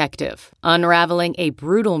ex-homicide detective unraveling a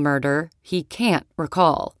brutal murder he can't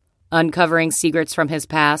recall. Uncovering secrets from his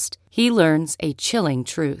past, he learns a chilling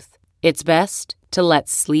truth. It's best to let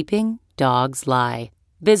sleeping dogs lie.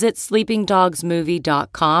 Visit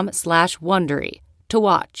sleepingdogsmovie.com/Wondery to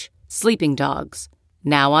watch Sleeping Dogs,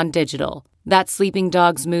 now on digital. That's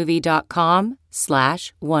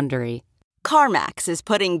sleepingdogsmovie.com/Wondery. CarMax is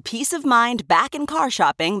putting peace of mind back in car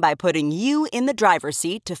shopping by putting you in the driver's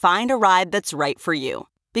seat to find a ride that's right for you.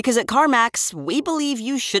 Because at CarMax, we believe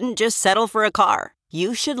you shouldn't just settle for a car.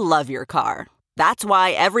 You should love your car. That's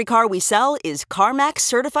why every car we sell is CarMax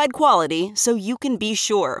certified quality, so you can be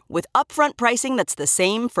sure with upfront pricing that's the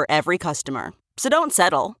same for every customer. So don't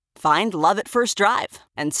settle. Find love at first drive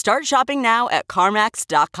and start shopping now at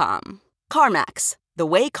CarMax.com. CarMax, the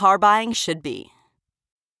way car buying should be.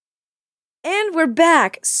 And we're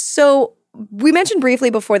back. So we mentioned briefly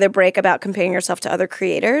before the break about comparing yourself to other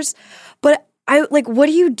creators, but what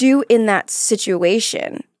do you do in that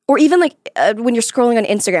situation? Or even when you're scrolling on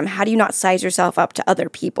Instagram, how do you not size yourself up to other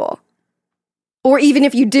people? Or even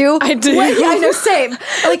if you do, I do. Yeah, I know, same.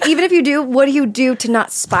 Even if you do, what do you do to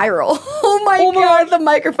not spiral? Oh my God, the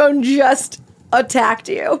microphone just attacked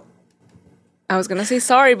you. I was gonna say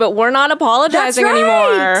sorry, but we're not apologizing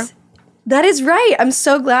anymore. That is right. I'm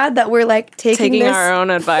so glad that we're taking this. Our own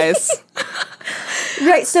advice.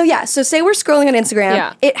 Right. So say we're scrolling on Instagram.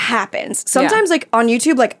 Yeah. It happens. Sometimes on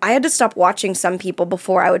YouTube, I had to stop watching some people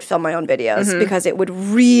before I would film my own videos because it would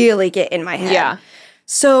really get in my head. Yeah.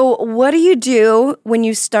 So what do you do when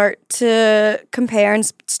you start to compare and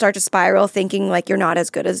start to spiral thinking you're not as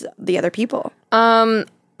good as the other people?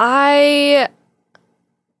 I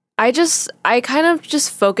kind of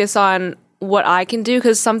just focus on what I can do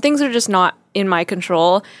because some things are just not in my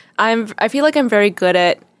control. I feel like I'm very good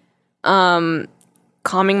at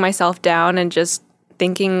calming myself down and just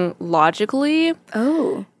thinking logically.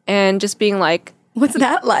 Oh. And just being like, what's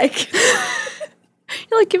that like?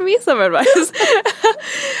 You're give me some advice.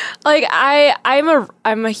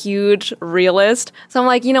 I'm a huge realist. So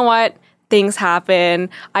I'm you know what? Things happen.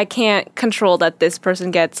 I can't control that this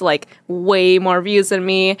person gets way more views than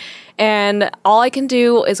me. And all I can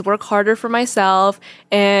do is work harder for myself.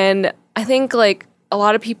 And I think a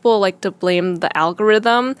lot of people like to blame the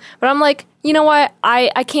algorithm, but I'm you know what?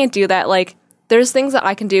 I can't do that. There's things that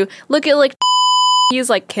I can do. Look at he's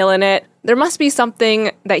killing it. There must be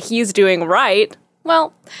something that he's doing right.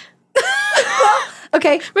 Well,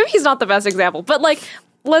 okay. Maybe he's not the best example, but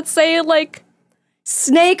let's say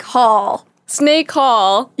Snake Hall.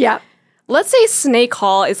 Yeah. Let's say Snake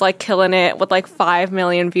Hall is killing it with 5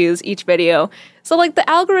 million views each video. So the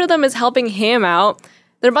algorithm is helping him out.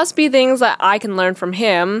 There must be things that I can learn from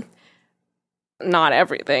him. Not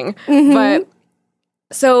everything. But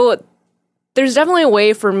so there's definitely a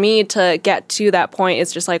way for me to get to that point.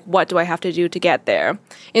 It's just what do I have to do to get there?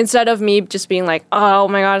 Instead of me just being oh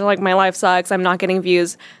my God, my life sucks. I'm not getting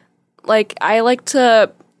views. I like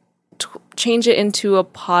to change it into a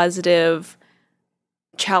positive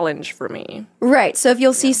challenge for me. Right. So if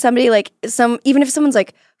you'll see somebody even if someone's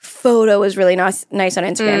photo is really nice on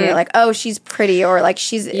Instagram, you're oh, she's pretty, or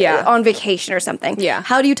she's on vacation or something. Yeah.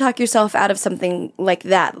 How do you talk yourself out of something like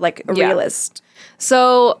that, a realist?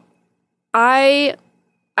 So I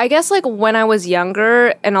guess when I was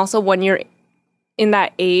younger, and also when you're in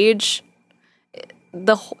that age,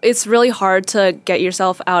 it's really hard to get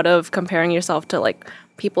yourself out of comparing yourself to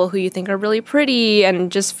people who you think are really pretty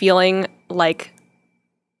and just feeling like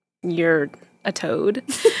you're a toad.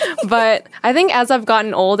 But I think as I've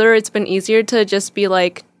gotten older, it's been easier to just be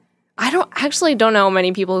I don't know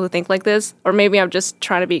many people who think like this, or maybe I'm just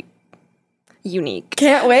trying to be unique.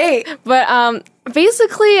 Can't wait. But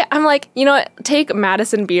basically, I'm you know what? Take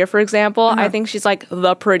Madison Beer, for example. I think she's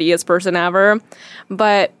the prettiest person ever.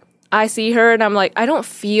 But I see her and I'm I don't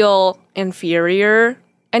feel inferior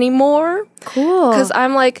anymore. Cool. Because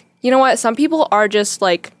I'm you know what? Some people are just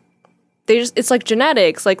it's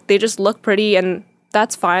genetics. They just look pretty and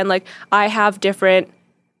that's fine. I have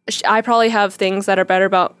I probably have things that are better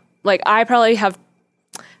about, I probably have,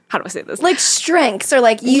 how do I say this? Strengths, or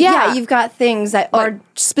you've got things that are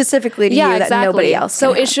specifically to you that nobody else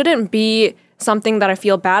So can it shouldn't be something that I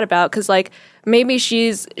feel bad about because maybe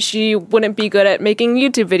she wouldn't be good at making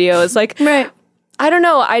YouTube videos. Right. I don't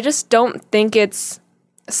know. I just don't think it's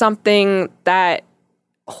something that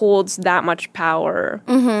holds that much power.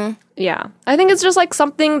 Yeah. I think it's just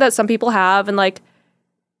something that some people have, and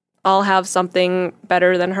I'll have something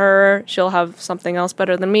better than her. She'll have something else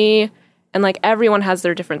better than me. And everyone has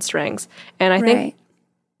their different strengths. And I think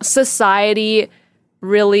society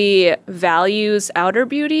really values outer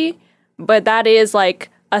beauty, but that is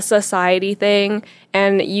a society thing,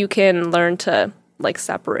 and you can learn to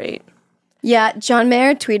separate. Yeah, John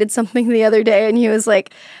Mayer tweeted something the other day, and he was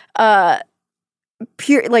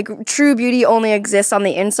pure true beauty only exists on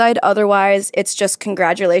the inside, otherwise it's just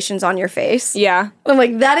congratulations on your face. Yeah.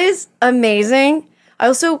 I'm that is amazing. I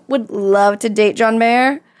also would love to date John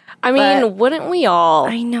Mayer. I mean, wouldn't we all?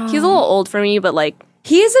 I know. He's a little old for me, but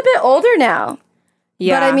he is a bit older now.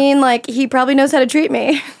 Yeah. But I mean, he probably knows how to treat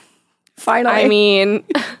me. Finally. I mean,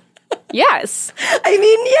 yes.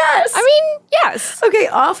 Yes. Okay,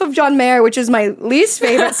 off of John Mayer, which is my least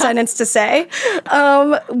favorite sentence to say.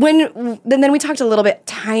 Then we talked a little bit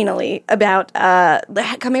tinily about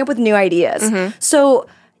coming up with new ideas. So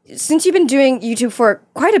since you've been doing YouTube for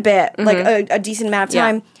quite a bit, a decent amount of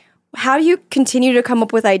time, how do you continue to come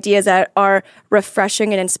up with ideas that are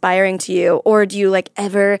refreshing and inspiring to you? Or do you like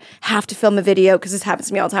ever have to film a video? Because this happens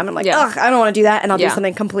to me all the time. I'm like, ugh, I don't want to do that. And I'll do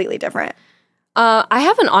something completely different. I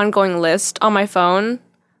have an ongoing list on my phone,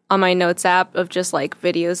 on my notes app of just like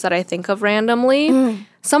videos that I think of randomly.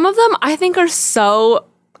 Some of them I think are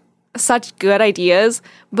such good ideas,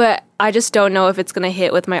 but I just don't know if it's going to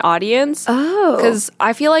hit with my audience. Oh. Because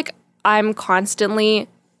I feel like I'm constantly,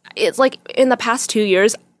 it's like in the past 2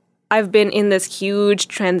 years, I've been in this huge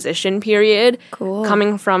transition period. Cool.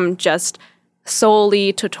 Coming from just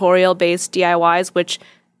solely tutorial-based DIYs, which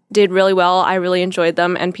did really well. I really enjoyed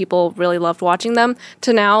them and people really loved watching them,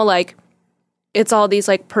 to now like it's all these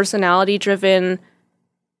like personality-driven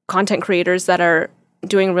content creators that are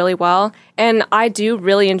doing really well. And I do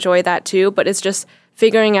really enjoy that too, but it's just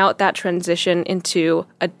figuring out that transition into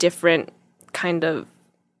a different kind of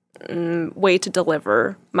way to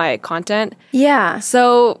deliver my content. Yeah.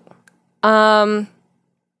 So,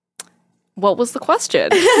 what was the question?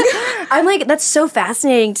 I'm like, that's so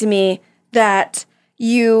fascinating to me that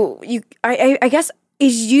I guess, do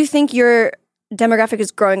you think your demographic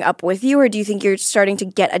is growing up with you, or do you think you're starting to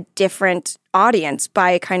get a different audience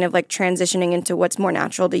by kind of like transitioning into what's more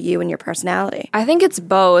natural to you and your personality? I think it's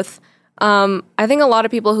both. I think a lot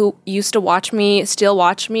of people who used to watch me still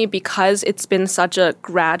watch me because it's been such a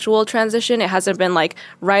gradual transition. It hasn't been like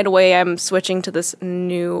right away I'm switching to this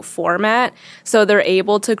new format. So they're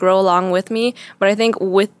able to grow along with me. But I think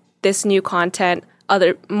with this new content,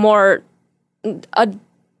 a more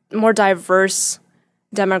diverse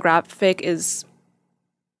demographic is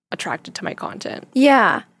attracted to my content.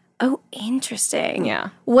 Yeah. Oh, interesting. Yeah.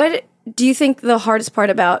 What do you think the hardest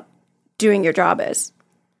part about doing your job is?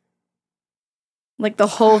 Like the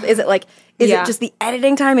whole, is it just the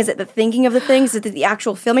editing time? Is it the thinking of the things? Is it the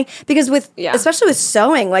actual filming? Because especially with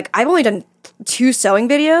sewing, like I've only done 2 sewing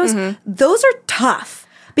videos. Mm-hmm. Those are tough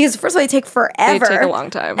because first of all, they take forever. They take a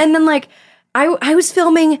long time. And then like I was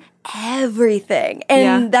filming everything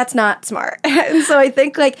and that's not smart. And so I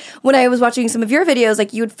think like when I was watching some of your videos,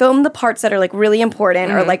 like you would film the parts that are like really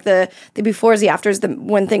important or like the befores, the afters,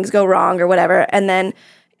 when things go wrong or whatever. And then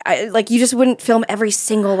you just wouldn't film every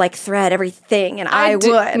single like thread, everything, and I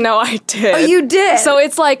would. No, I did. Oh, you did? So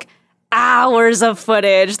it's like hours of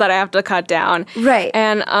footage that I have to cut down. Right.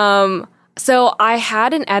 And so I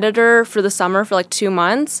had an editor for the summer for like 2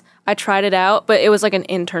 months. I tried it out, but it was like an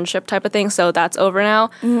internship type of thing, so that's over now.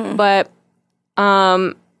 Mm-hmm. But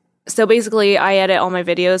so basically I edit all my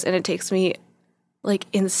videos and it takes me like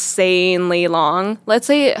insanely long. Let's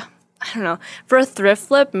say, I don't know, for a thrift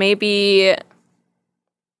flip, maybe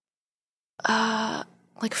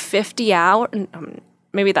like 50 hours.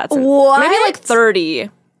 Maybe that's what? Maybe like 30.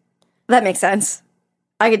 That makes sense.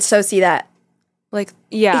 I could so see that. Like,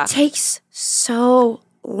 yeah. It takes so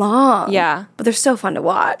long. Yeah. But they're so fun to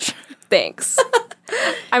watch. Thanks.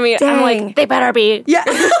 I mean, Dang. I'm like, they better be. Yeah.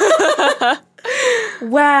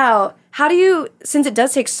 Wow. How do you, since it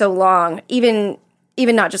does take so long, even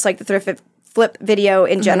not just like the thrift flip video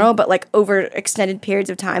in general, but like over extended periods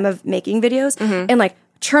of time of making videos and like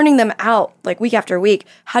churning them out like week after week,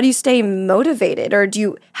 how do you stay motivated? Or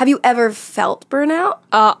have you ever felt burnout?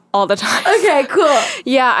 All the time. Okay, cool.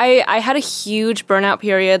 Yeah, I had a huge burnout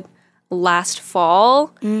period last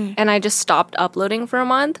fall and I just stopped uploading for a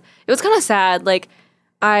month. It was kind of sad. Like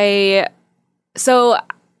I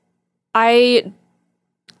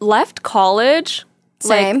left college.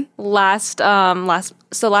 Same. Like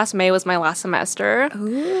last May was my last semester.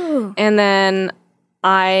 Ooh. And then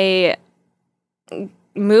I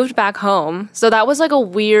moved back home. So that was like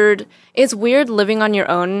it's weird living on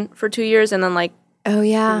your own for 2 years and then like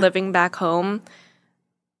living back home.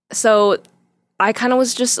 So I kind of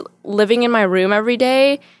was just living in my room every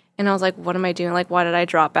day and I was like, what am I doing? Like, why did I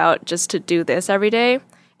drop out just to do this every day?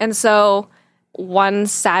 And so one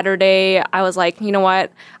Saturday I was like, you know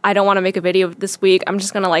what? I don't want to make a video this week. I'm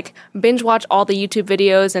just going to like binge watch all the YouTube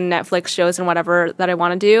videos and Netflix shows and whatever that I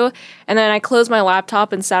want to do. And then I closed my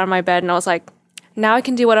laptop and sat on my bed and I was like, now I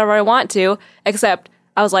can do whatever I want to, except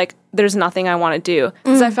I was like, there's nothing I want to do.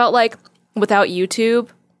 Because I felt like without YouTube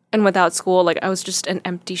and without school, like I was just an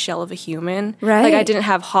empty shell of a human. Right. Like I didn't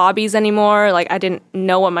have hobbies anymore. Like I didn't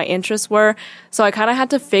know what my interests were. So I kind of had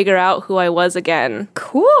to figure out who I was again.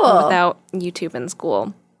 Cool. Without YouTube and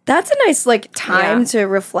school. That's a nice like time to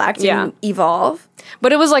reflect and evolve.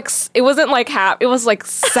 But it was like, it wasn't like happy. It was like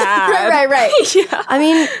sad. Right. Yeah. I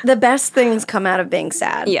mean, the best things come out of being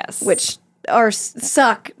sad. Yes. Which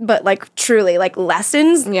suck, but like truly like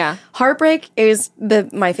lessons. Yeah. Heartbreak is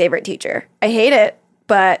my favorite teacher. I hate it,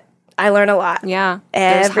 but I learn a lot. Yeah.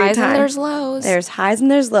 Every there's highs time. and there's lows. There's highs and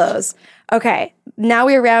there's lows. Okay. now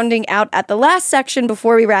we are rounding out at the last section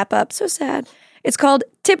before we wrap up. So sad. It's called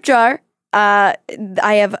Tip Jar. I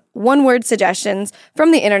have 1-word suggestions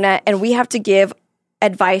from the internet, and we have to give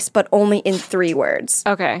advice, but only in 3 words.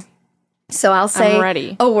 Okay. So I'll say I'm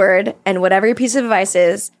ready. a word, and whatever your piece of advice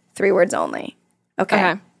is, 3 words only.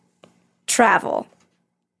 Okay. Travel.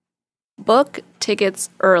 Book tickets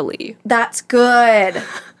early. That's good.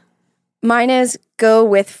 Mine is go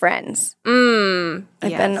with friends. Yes.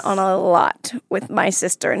 I've been on a lot with my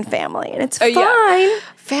sister and family, and it's fine. Yeah.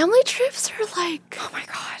 Family trips are like, oh my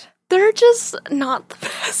God. They're just not the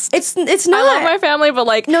best. It's not. I love my family, but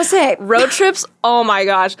like no say road trips. Oh my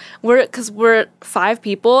gosh, we're 5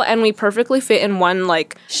 people and we perfectly fit in one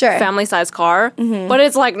like family size car, but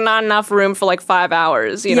it's like not enough room for like 5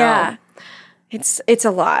 hours. You know, it's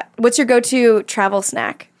a lot. What's your go-to travel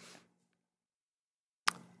snack?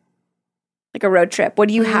 Like a road trip. What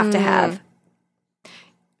do you have to have?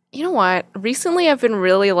 You know what? Recently, I've been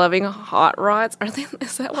really loving hot rods. Are they?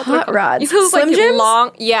 Is that what hot they're rods? You know, Slim like Jims?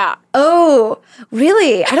 long. Yeah. Oh,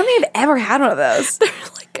 really? I don't think I've ever had one of those.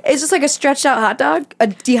 It's just like a stretched out hot dog, a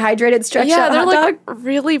dehydrated stretched out hot dog. Yeah, they're like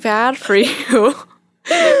really bad for you.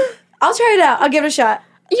 I'll try it out. I'll give it a shot.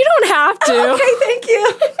 You don't have to. Okay, thank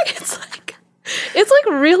you. It's like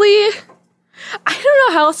really. I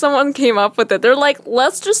don't know how someone came up with it. They're like,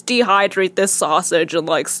 let's just dehydrate this sausage and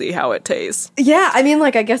like see how it tastes. Yeah, I mean,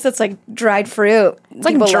 like I guess it's like dried fruit. It's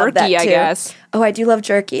like jerky, I guess. Oh, I do love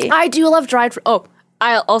jerky. I do love dried fruit. Oh,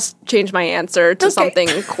 I'll change my answer to something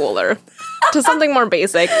cooler, to something more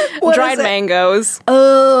basic. Dried mangoes.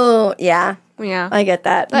 Oh, yeah. Yeah, I get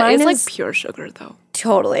that. It's like pure sugar, though.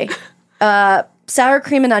 Totally. Sour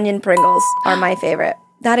cream and onion Pringles are my favorite.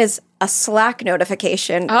 That is a Slack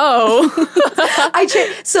notification. Oh.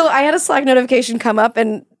 So I had a Slack notification come up,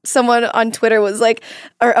 and someone on Twitter was like,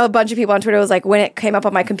 or a bunch of people on Twitter was like, when it came up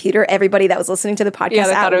on my computer, everybody that was listening to the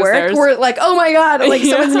podcast at work were like, oh my God, like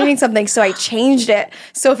someone's needing something. So I changed it.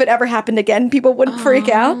 So if it ever happened again, people wouldn't freak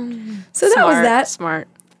out. So that was that. Smart.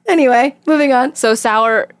 Anyway, moving on. So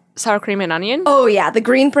sour cream and onion? Oh yeah, the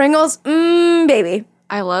green Pringles. Baby.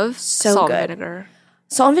 I love salt and vinegar.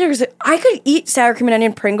 Salt and vinegar. I could eat sour cream and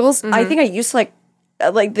onion Pringles. I think I used to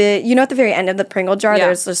like the, you know, at the very end of the Pringle jar,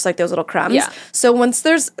 there's just like those little crumbs. Yeah. So once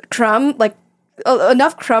there's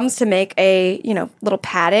enough crumbs to make a, you know, little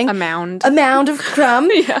padding. A mound of crumb.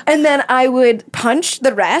 Yeah. And then I would punch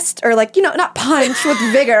the rest, or like, you know, not punch with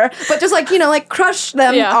vigor, but just like, you know, like crush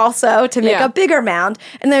them also to make a bigger mound.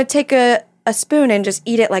 And then I'd take a spoon and just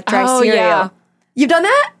eat it like dry cereal. Yeah. You've done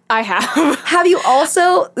that? I have. Have you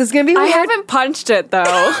also? This is going to be weird. I haven't punched it, though.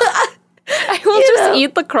 I will just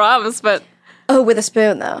eat the crumbs, but... Oh, with a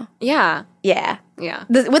spoon, though? Yeah. Yeah. Yeah.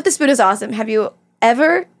 With the spoon is awesome. Have you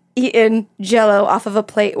ever eaten Jell-O off of a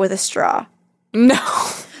plate with a straw? No.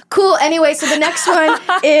 Cool. Anyway, so the next one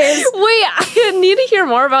is... Wait, I need to hear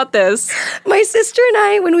more about this. My sister and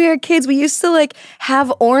I, when we were kids, we used to like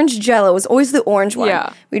have orange Jell-O. It was always the orange one.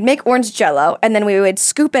 Yeah. We'd make orange Jell-O, and then we would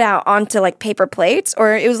scoop it out onto like paper plates,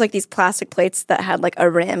 or it was like these plastic plates that had like a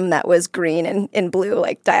rim that was green and in blue,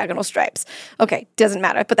 like diagonal stripes. Okay, doesn't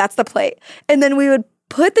matter, but that's the plate. And then we would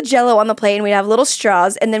put the Jell-O on the plate, and we'd have little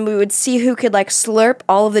straws, and then we would see who could like slurp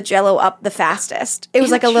all of the Jell-O up the fastest. It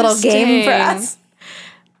was like a little game for us.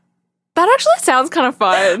 That actually sounds kind of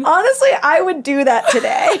fun. Honestly, I would do that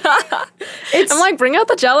today. I'm like, bring out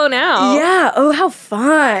the Jell-O now. Yeah. Oh, how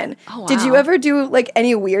fun. Oh, wow. Did you ever do like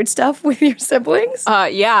any weird stuff with your siblings?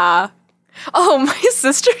 Yeah. Oh, my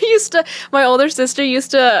older sister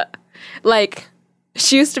used to like,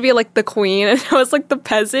 she used to be like the queen and I was like the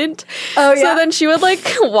peasant. Oh, yeah. So then she would like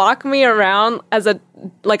walk me around as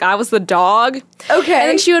I was the dog. Okay. And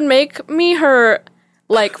then she would make me her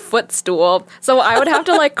like footstool. So I would have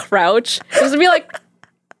to like crouch. It would be like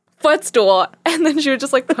footstool. And then she would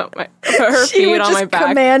just like put her feet on my back.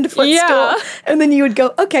 Command footstool. Yeah. And then you would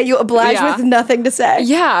go, okay, you oblige with nothing to say.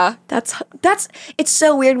 Yeah. That's it's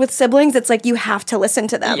so weird with siblings. It's like you have to listen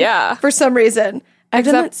to them. Yeah. For some reason. I've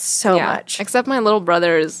done that so much. Except my little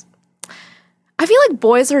brothers. I feel like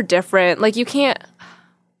boys are different. Like you can't.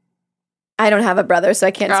 I don't have a brother, so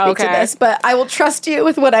I can't speak to this, but I will trust you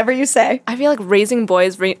with whatever you say. I feel like raising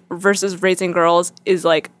boys versus raising girls is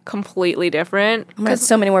like completely different. I'm gonna have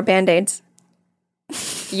so many more Band-Aids.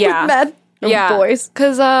 Yeah. Men. Yeah. Boys.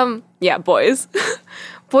 Because, boys.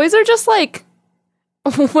 Boys are just like,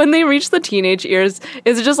 when they reach the teenage years,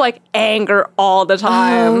 it's just like anger all the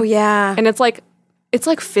time. Oh, yeah. And it's like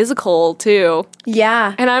physical too.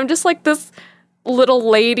 Yeah. And I'm just like this little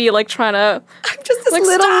lady like trying to... I'm just this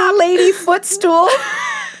little lady footstool.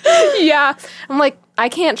 Yeah. I'm like, I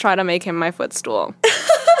can't try to make him my footstool.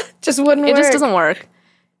 Just wouldn't work. It just doesn't work.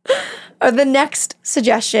 The next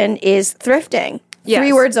suggestion is thrifting. Yes.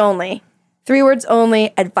 3 words only. 3 words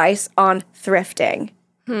only. Advice on thrifting.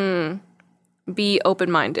 Be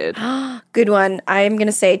open-minded. Good one. I'm going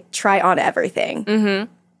to say try on everything.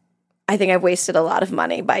 Mm-hmm. I think I've wasted a lot of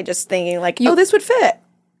money by just thinking like, this would fit.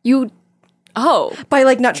 By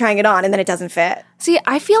like not trying it on and then it doesn't fit. See,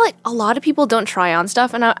 I feel like a lot of people don't try on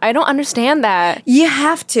stuff and I don't understand that. You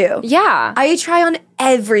have to. Yeah. I try on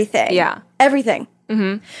everything. Yeah. Everything.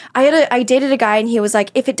 Mm-hmm. I dated a guy and he was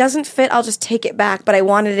like, if it doesn't fit, I'll just take it back, but I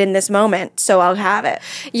want it in this moment, so I'll have it.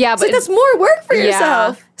 Yeah, but that's more work for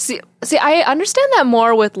yourself. See, I understand that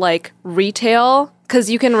more with like retail because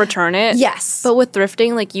you can return it. Yes. But with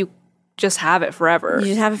thrifting, like you just have it forever. You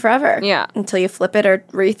just have it forever. Yeah. Until you flip it or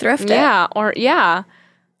re-thrift it. Yeah.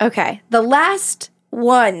 Okay. The last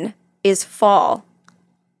one is fall.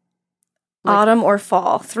 Autumn or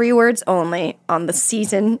fall. 3 words only on the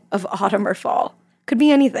season of autumn or fall. Could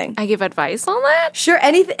be anything. I give advice on that? Sure.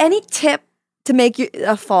 Any tip to make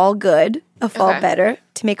a fall good, a fall better,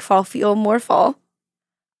 to make fall feel more fall?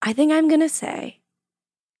 I think I'm going to say,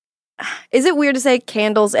 is it weird to say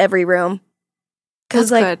candles every room?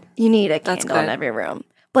 Because like you need a candle in every room.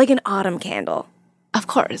 Like an autumn candle. Of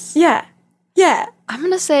course. Yeah. Yeah. I'm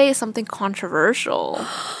going to say something controversial.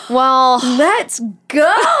 Well, let's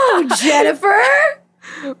go, Jennifer.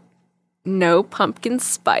 No pumpkin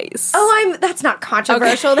spice. Oh, that's not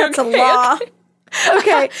controversial. That's a law.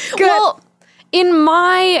 Okay, good. Well, in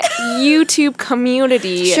my YouTube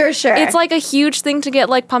community, sure. It's like a huge thing to get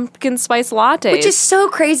like pumpkin spice lattes. Which is so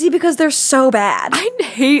crazy because they're so bad. I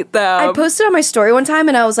hate them. I posted on my story one time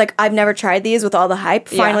and I was like, I've never tried these with all the hype.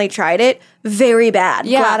 Finally tried it. Very bad.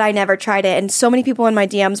 Yeah. Glad I never tried it. And so many people in my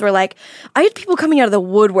DMs were like, I had people coming out of the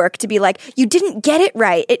woodwork to be like, you didn't get it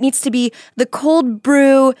right. It needs to be the cold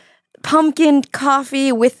brew pumpkin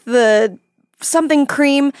coffee with the something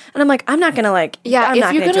cream, and I'm like, I'm not gonna like. Yeah,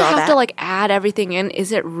 if you're gonna have to like add everything in,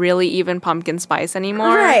 is it really even pumpkin spice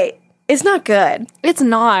anymore? Right. It's not good. It's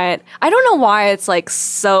not. I don't know why it's like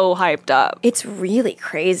so hyped up. It's really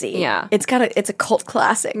crazy. Yeah, it's a cult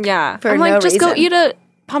classic. Yeah, for I'm like, no just reason. go eat a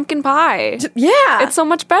pumpkin pie. Yeah, it's so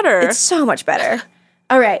much better. It's so much better.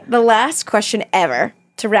 All right, the last question ever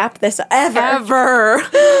to wrap this up. Ever.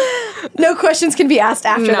 No questions can be asked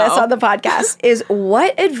after this on the podcast. Is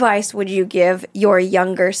what advice would you give your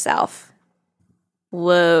younger self?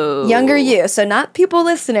 Whoa. Younger you. So not people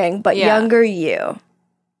listening, but younger you.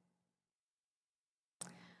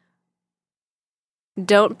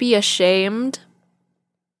 Don't be ashamed.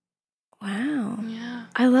 Wow. Yeah.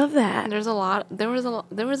 I love that. There was a lot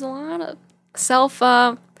of self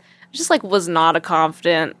just like was not a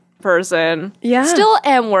confident person. Yeah. Still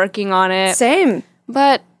am working on it. Same.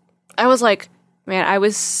 But I was like, man, I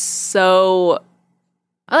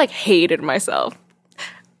like hated myself.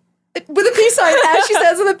 With a peace sign, as she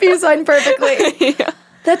says with a peace sign perfectly. Yeah.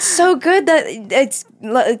 That's so good that it's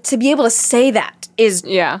to be able to say that is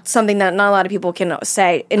something that not a lot of people can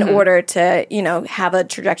say in order to, have a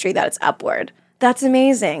trajectory that it's upward. That's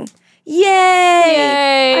amazing.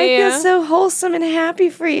 Yay! I feel so wholesome and happy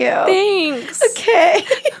for you. Thanks. Okay.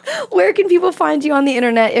 Where can people find you on the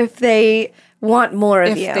internet if they want more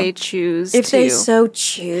of you? If they choose If they so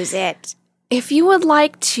choose it. If you would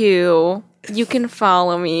like to, you can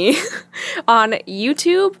follow me on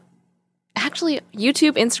YouTube. Actually,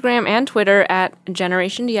 YouTube, Instagram, and Twitter at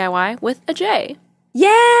Generation DIY with a J.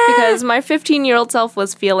 Yeah! Because my 15-year-old self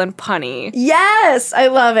was feeling punny. Yes! I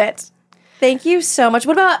love it. Thank you so much.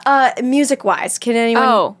 What about music-wise? Can anyone...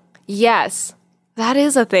 Oh, yes. That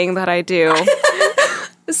is a thing that I do.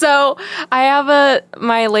 So I have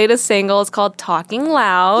my latest single is called Talking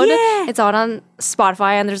Loud. Yeah. It's out on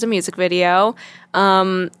Spotify and there's a music video.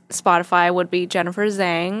 Spotify would be Jennifer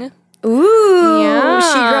Zhang. Ooh, yeah.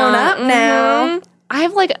 She grown up now. I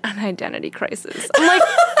have like an identity crisis. I'm like,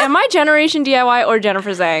 am I Generation DIY or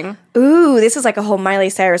Jennifer Zhang? Ooh, this is like a whole Miley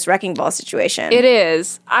Cyrus Wrecking Ball situation. It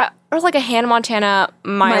is. Or like a Hannah Montana,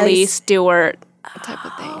 Miley Stewart type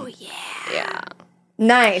of thing. Oh, yeah. Yeah.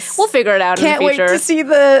 Nice. We'll figure it out in the future. Can't wait to see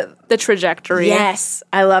the trajectory. Yes,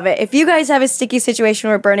 I love it. If you guys have a sticky situation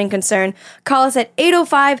or a burning concern, call us at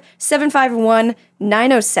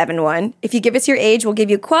 805-751-9071. If you give us your age, we'll give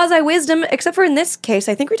you quasi-wisdom, except for in this case,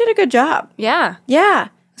 I think we did a good job. Yeah. Yeah.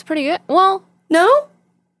 It's pretty good. Well, no?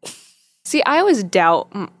 See, I always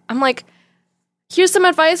doubt. I'm like, here's some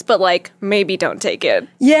advice, but like, maybe don't take it.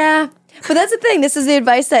 Yeah. But that's the thing. This is the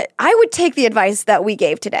advice that I would take the advice that we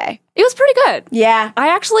gave today. It was pretty good. Yeah. I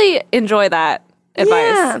actually enjoy that advice.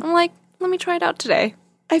 Yeah. I'm like, let me try it out today.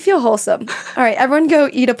 I feel wholesome. All right, everyone go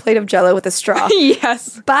eat a plate of Jell-O with a straw.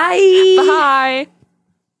 Yes. Bye. Bye.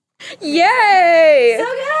 Yay! So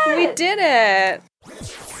good! We did it!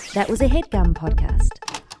 That was a HeadGum podcast.